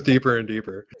just goes deeper and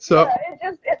deeper. So. Yeah,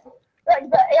 like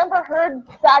the Amber Heard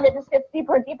saga just gets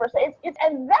deeper and deeper. So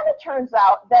and then it turns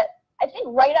out that I think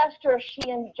right after she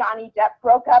and Johnny Depp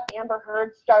broke up, Amber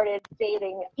Heard started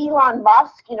dating Elon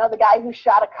Musk, the guy who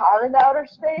shot a car into outer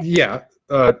space. Yeah.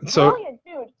 Brilliant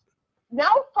dude.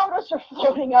 Now photos are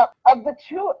floating up of the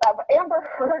two, of Amber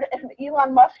Heard and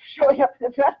Elon Musk showing up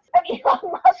at events, and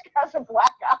Elon Musk has a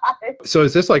black eye. So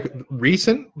is this like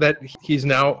recent that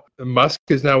Musk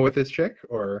is now with this chick,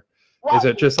 or? Well, is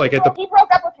it just like at the... He broke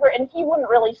up with her, and he wouldn't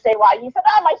really say why. He said,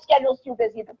 my schedule's too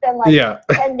busy. But then,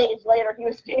 10 days later, he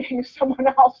was dating someone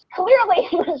else. Clearly,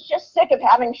 he was just sick of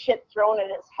having shit thrown at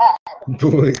his head.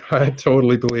 I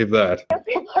totally believe that.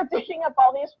 People are digging up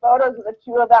all these photos of the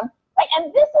two of them.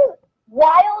 And this is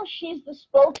while she's the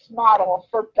spokesmodel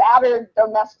for battered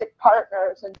domestic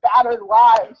partners and battered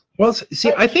wives. Well,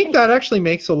 see, I think that actually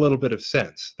makes a little bit of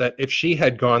sense, that if she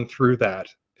had gone through that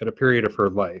at a period of her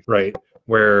life, right,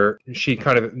 where she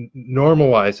kind of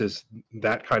normalizes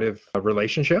that kind of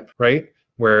relationship, right?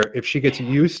 Where if she gets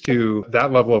used to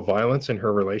that level of violence in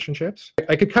her relationships,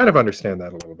 I could kind of understand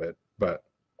that a little bit, but.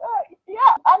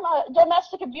 Yeah, I'm a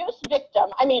domestic abuse victim.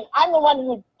 I mean, I'm the one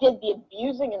who did the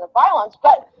abusing and the violence,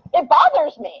 but it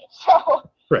bothers me. So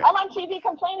Right. I'm on TV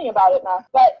complaining about it now.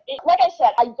 But like I said,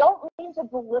 I don't mean to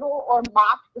belittle or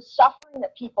mock the suffering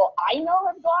that people I know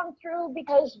have gone through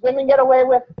because women get away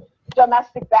with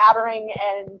domestic battering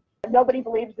and nobody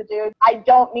believes the dude. I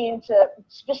don't mean to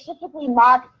specifically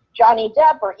mock Johnny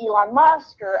Depp or Elon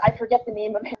Musk or I forget the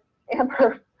name of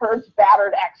Amber Heard's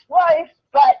battered ex-wife,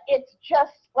 but it's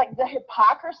just like the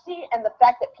hypocrisy and the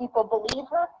fact that people believe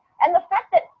her and the fact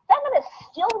that feminists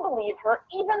still believe her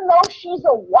even though she's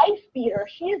a wife beater.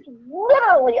 She's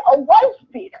literally a wife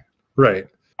beater. Right.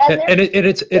 And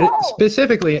it's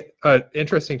specifically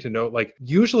interesting to note, like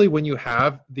usually when you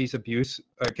have these abuse,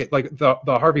 like the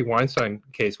Harvey Weinstein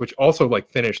case, which also like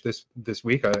finished this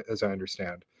week, as I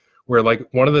understand, where like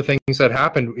one of the things that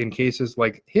happened in cases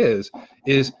like his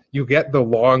is you get the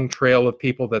long trail of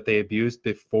people that they abused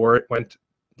before it went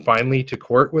finally to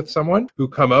court with someone who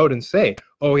come out and say,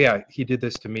 oh yeah, he did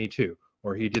this to me too,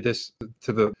 or he did this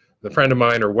to the friend of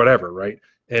mine or whatever, right?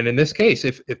 And in this case,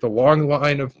 if the long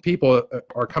line of people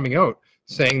are coming out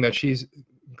saying that she's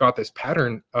got this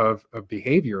pattern of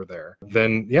behavior there,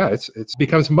 then yeah, it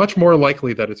becomes much more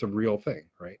likely that it's a real thing,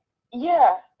 right?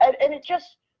 Yeah, and it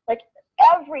just, like,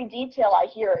 every detail I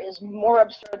hear is more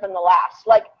absurd than the last.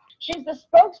 Like, she's the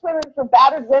spokeswoman for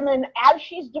battered women as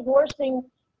she's divorcing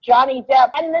Johnny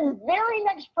Depp, and then very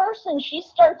next person she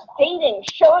starts dating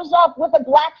shows up with a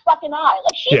black fucking eye.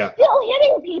 Like, she's still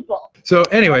hitting people. So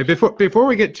anyway, before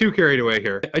we get too carried away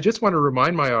here, I just want to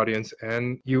remind my audience,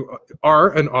 and you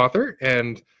are an author,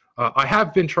 and I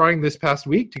have been trying this past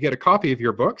week to get a copy of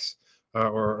your books,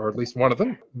 or at least one of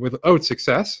them, without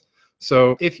success.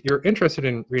 So if you're interested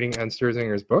in reading Ann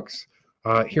Sterzinger's books,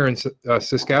 here in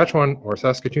Saskatchewan or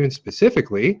Saskatoon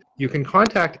specifically, you can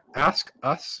contact Ask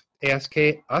Us, ASK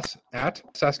us at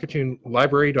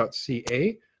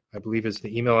saskatoonlibrary.ca, I believe is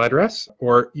the email address,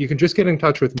 or you can just get in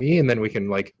touch with me and then we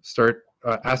can like start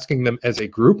asking them as a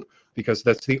group, because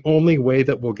that's the only way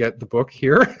that we'll get the book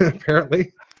here,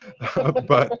 apparently.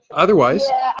 But otherwise,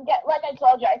 yeah, like I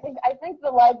told you, I think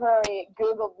the library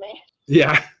Googled me.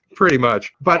 Yeah, pretty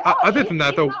much. But other than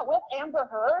that, though, not with Amber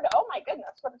Heard. Oh my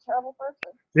goodness, what a terrible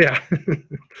person. Yeah.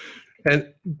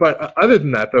 But other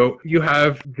than that, though, you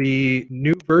have the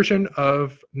new version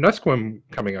of Nusquam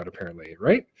coming out, apparently,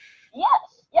 right?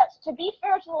 Yes. To be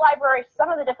fair to the library,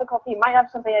 some of the difficulty might have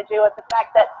something to do with the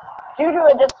fact that due to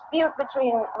a dispute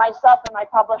between myself and my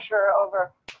publisher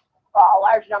over a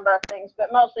large number of things,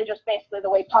 but mostly just basically the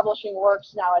way publishing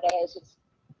works nowadays, it's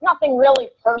nothing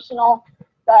really personal,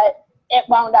 but it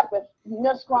wound up with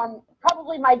Nusquam,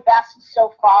 probably my best so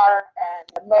far and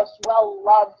the most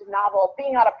well-loved novel,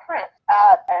 being out of print.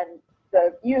 And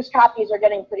the used copies are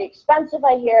getting pretty expensive,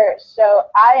 I hear. So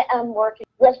I am working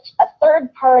with a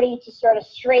third party to sort of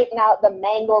straighten out the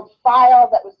mangled file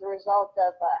that was the result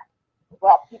of,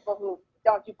 well, people who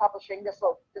don't do publishing, this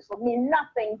will mean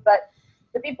nothing, but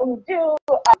the people who do,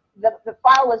 the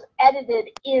file was edited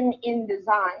in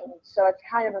InDesign, so it's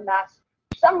kind of a mess.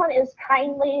 Someone is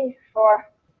kindly, for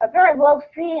a very low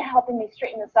fee, helping me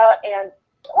straighten this out, and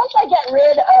once I get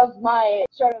rid of my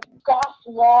sort of scoff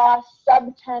law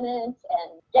subtenant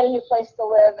and get a new place to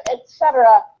live,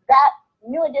 etc., that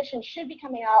new edition should be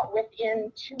coming out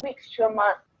within 2 weeks to a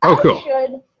month. Oh, cool. As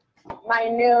should my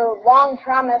new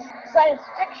long-promised science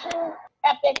fiction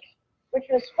epic, which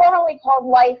was formerly called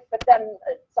Life, but then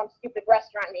some stupid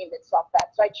restaurant named itself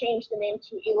that. So I changed the name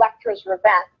to Electra's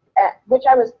Revenge, which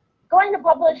I was going to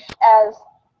publish as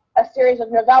a series of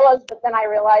novellas, but then I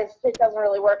realized it doesn't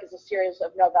really work as a series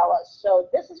of novellas. So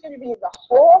this is going to be the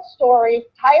whole story,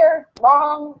 entire,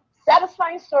 long,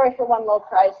 satisfying story for one low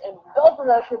price, and both of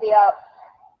those should be out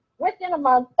within a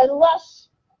month, unless,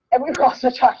 and we were also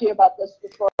talking about this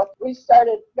before we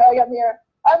started going on the air,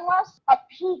 unless a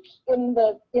peak in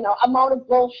the, amount of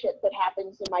bullshit that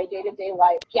happens in my day-to-day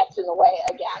life gets in the way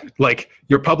again. Like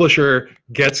your publisher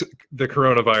gets the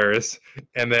coronavirus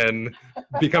and then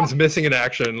becomes missing in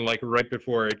action, like right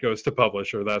before it goes to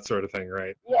publish or that sort of thing,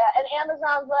 right? Yeah, and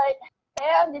Amazon's like,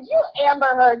 man, did you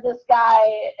Amber Heard this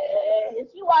guy?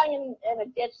 Is he lying in a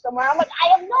ditch somewhere? I'm like, I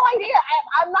have no idea.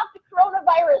 I'm not the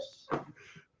coronavirus.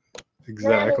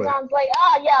 Exactly. Amazon's like,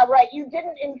 yeah, right, you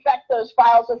didn't infect those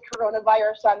files with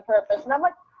coronavirus on purpose. And I'm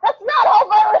like, that's not how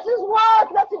viruses work.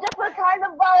 That's a different kind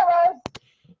of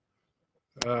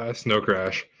virus. Snow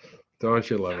Crash. Don't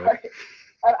you love it?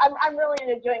 I'm really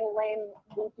into doing lame,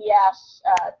 goofy-ass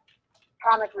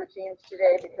comic routines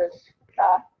today because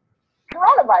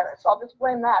coronavirus. I'll just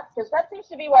blame that because that seems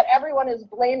to be what everyone is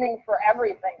blaming for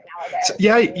everything nowadays. So,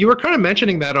 yeah, you were kind of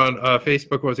mentioning that on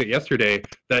Facebook, was it yesterday,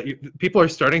 that people are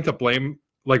starting to blame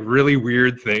like really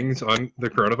weird things on the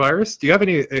coronavirus. Do you have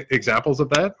any examples of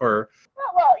that? Or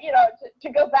well, to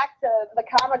go back to the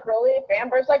comic relief,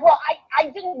 Amber's like, well, I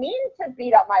didn't mean to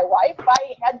beat up my wife.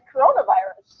 I had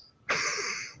coronavirus.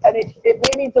 And it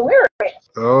made me delirious.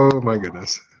 oh my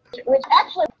goodness. Which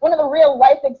actually, one of the real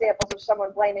life examples of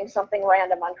someone blaming something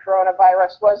random on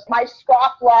coronavirus was my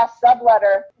scofflaw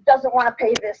subletter doesn't want to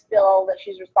pay this bill that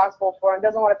she's responsible for and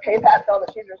doesn't want to pay that bill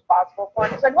that she's responsible for.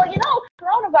 And she's like, well,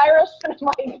 coronavirus. And I'm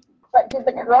like, but did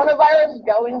the coronavirus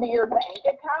go into your bank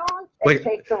account and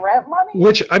take the rent money?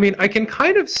 Which, I mean, I can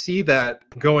kind of see that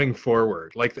going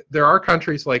forward. Like, there are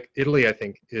countries like Italy, I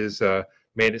think, is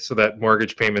made it so that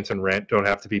mortgage payments and rent don't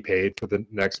have to be paid for the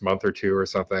next month or two or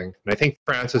something. And I think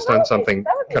France has done something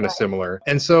kind of similar.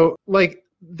 And so, like,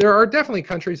 there are definitely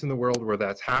countries in the world where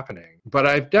that's happening. But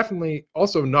I've definitely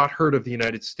also not heard of the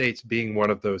United States being one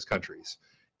of those countries.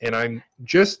 And I'm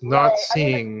just not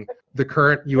seeing the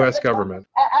current U.S. government.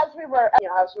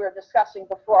 As we were discussing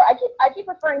before, I keep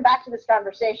referring back to this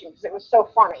conversation because it was so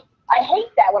funny. I hate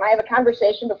that when I have a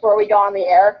conversation before we go on the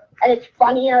air, and it's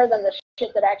funnier than the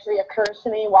shit that actually occurs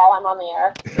to me while I'm on the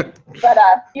air. But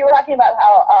you were talking about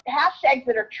how hashtags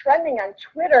that are trending on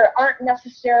Twitter aren't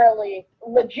necessarily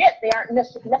legit. They aren't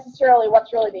necessarily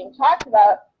what's really being talked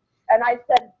about. And I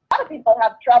said a lot of people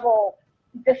have trouble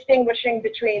distinguishing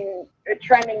between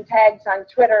trending tags on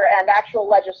Twitter and actual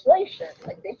legislation.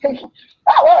 Like they think,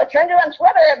 oh, well, it trended on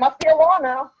Twitter, it must be a law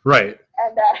now. Right.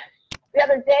 And the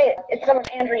other day, some of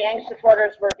Andrew Yang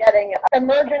supporters were getting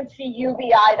emergency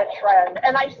UBI to trend.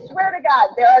 And I swear to God,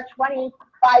 there are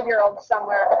 25-year-olds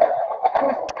somewhere.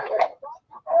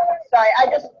 Sorry, I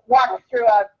just walked through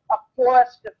a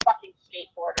forest of fucking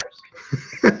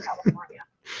skateboarders in California.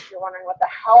 You're wondering what the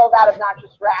hell that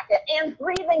obnoxious racket and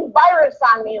breathing virus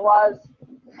on me was.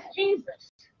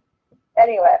 Jesus.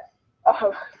 Anyway,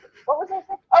 what was I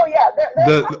saying? Oh yeah,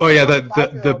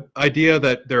 the idea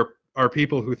that there are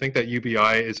people who think that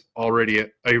UBI is already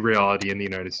a reality in the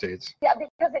United States. Yeah,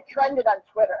 because it trended on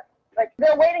Twitter. Like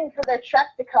they're waiting for their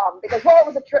check to come because it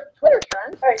was a Twitter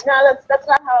trend. All right, no, that's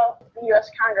not how the U.S.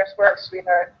 Congress works,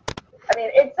 sweetheart. I mean,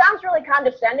 it sounds really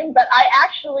condescending, but I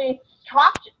actually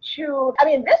talked to,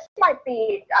 this might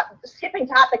be skipping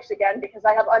topics again because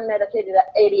I have unmedicated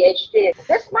ADHD.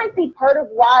 This might be part of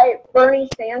why Bernie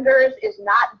Sanders is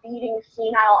not beating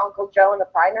senile Uncle Joe in the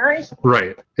primaries.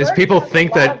 Right. Is people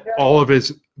think that all of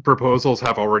his proposals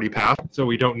have already passed, so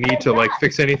we don't need to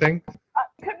fix anything?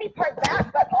 Could be part of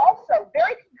that, but also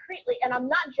very concretely, and I'm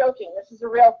not joking, this is a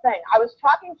real thing. I was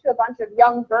talking to a bunch of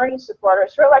young Bernie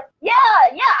supporters who are like, yeah,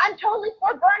 I'm totally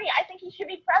for Bernie. I think he should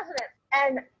be president.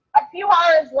 And a few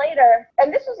hours later,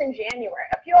 and this was in January,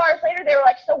 a few hours later, they were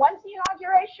like, so when's the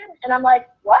inauguration? And I'm like,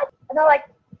 what? And they're like,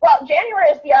 well, January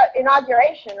is the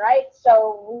inauguration, right?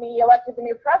 So we elected the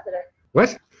new president.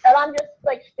 What? And I'm just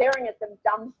staring at them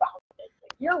dumbfounded.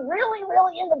 Like, you're really,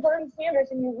 really into Bernie Sanders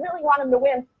and you really want him to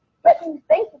win, but you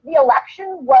think the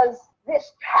election was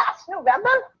this past November?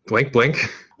 Blink, blink.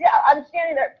 Yeah, I'm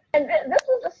standing there. And this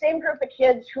was the same group of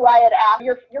kids who I had asked,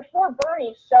 you're for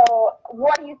Bernie, so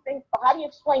what do you think, how do you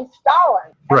explain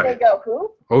Stalin? And right. They go,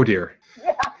 who? Oh, dear.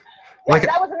 Yeah,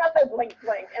 that was another blink,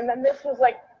 blink. And then this was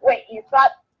like, wait, you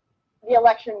thought the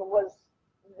election was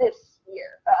this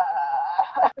year?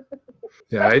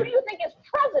 Yeah. So who do you think is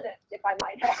president, if I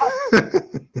might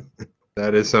ask?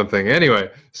 That is something.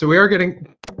 Anyway, so we are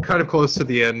getting kind of close to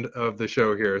the end of the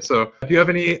show here. So do you have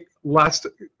any last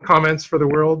comments for the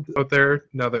world out there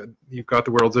now that you've got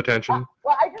the world's attention?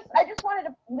 Well, I just wanted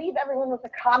to leave everyone with a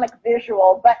comic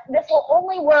visual, but this will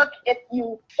only work if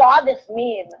you saw this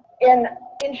meme.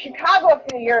 In Chicago a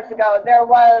few years ago, there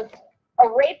was a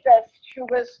rapist who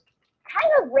was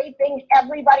kind of raping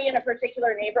everybody in a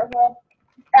particular neighborhood,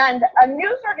 and a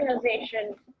news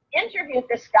organization interviewed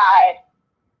this guy.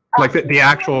 Like the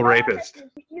actual rapist.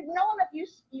 You'd know him if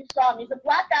you saw him. He's a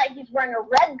black guy. He's wearing a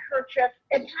red kerchief.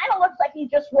 It kind of looks like he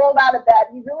just rolled out of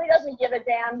bed. He really doesn't give a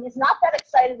damn. He's not that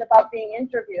excited about being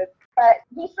interviewed. But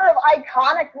he sort of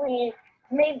iconically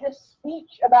made this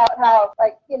speech about how,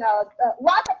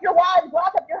 lock up your wives,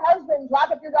 lock up your husbands, lock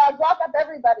up your dogs, lock up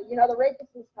everybody. The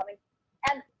rapist is coming.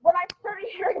 And when I started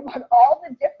hearing about all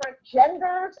the different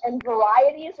genders and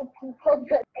varieties of people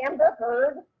that Amber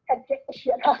Heard had kicked the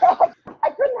shit out of, I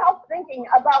couldn't help thinking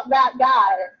about that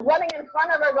guy running in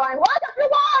front of her going, lock up your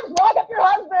wives, lock up your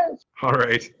husbands. All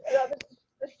right.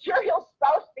 The serial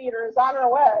spouse beater is on her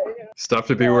way. Stuff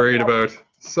to be worried about.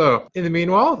 So, in the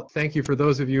meanwhile, thank you for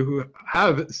those of you who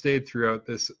have stayed throughout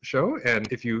this show.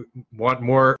 And if you want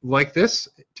more like this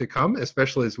to come,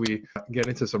 especially as we get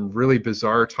into some really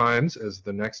bizarre times, as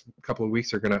the next couple of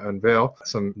weeks are going to unveil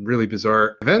some really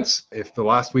bizarre events, if the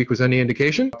last week was any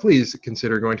indication, please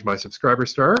consider going to my subscriber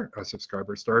star,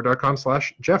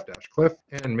 subscriberstar.com/Jeff-Cliff,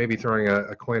 and maybe throwing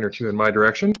a coin or two in my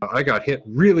direction. I got hit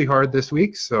really hard this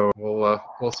week, so we'll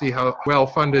see how well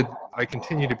funded I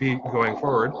continue to be going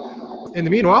forward. In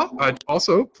the meanwhile,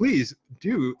 also, please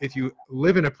do, if you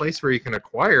live in a place where you can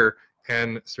acquire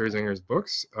Anne Sterzinger's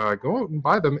books, go out and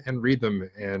buy them and read them,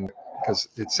 and because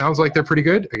it sounds like they're pretty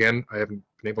good. Again, I haven't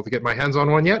been able to get my hands on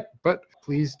one yet, but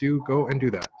please do go and do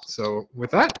that. So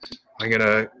with that, I'm going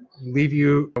to leave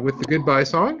you with the goodbye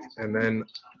song, and then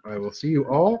I will see you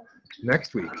all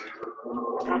next week.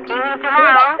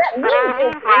 Tomorrow,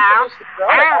 well,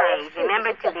 always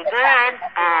remember to be good,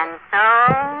 and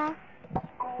so...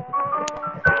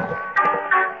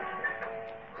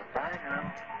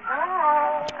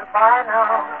 Goodbye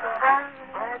now.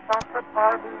 I thought the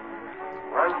party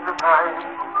was the time.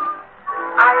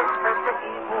 I spent the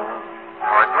evening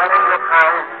forgetting the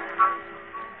time.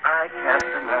 I can't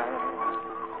remember.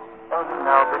 Oh,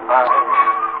 now goodbye.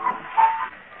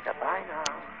 Goodbye now.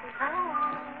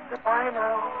 Goodbye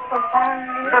now.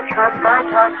 The trip by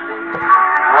taxi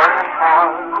wasn't far.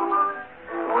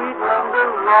 We'd linger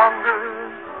longer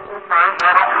if I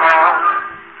had a car.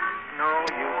 No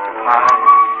use to fly.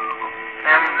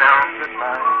 And now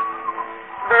goodbye.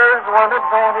 There's one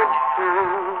advantage to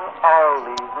our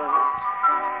leaving.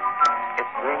 It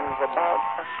brings about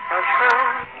a special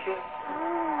kiss.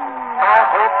 I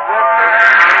hope that this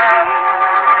will be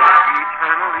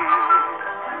eternally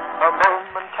a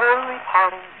momentary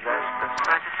parting, just a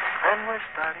second, and we're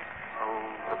starting. Oh,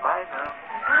 goodbye now.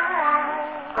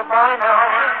 Goodbye now.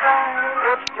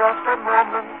 It's just a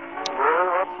moment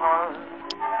we're apart.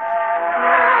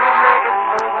 Make it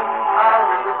certain I'll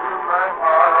give you my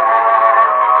heart.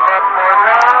 But for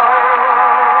now,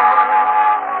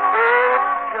 it's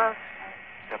just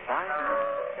goodbye now.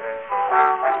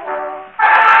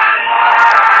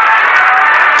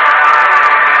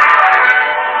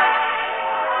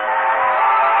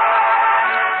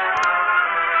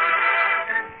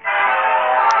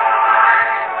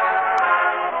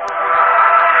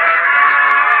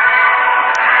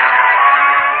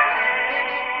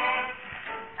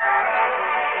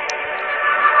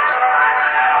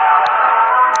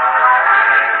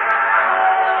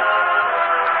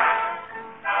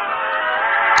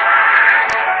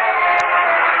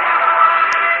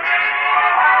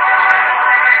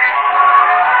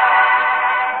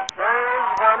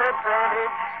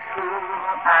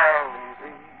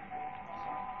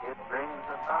 It brings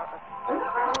about a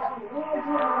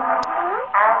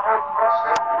I hope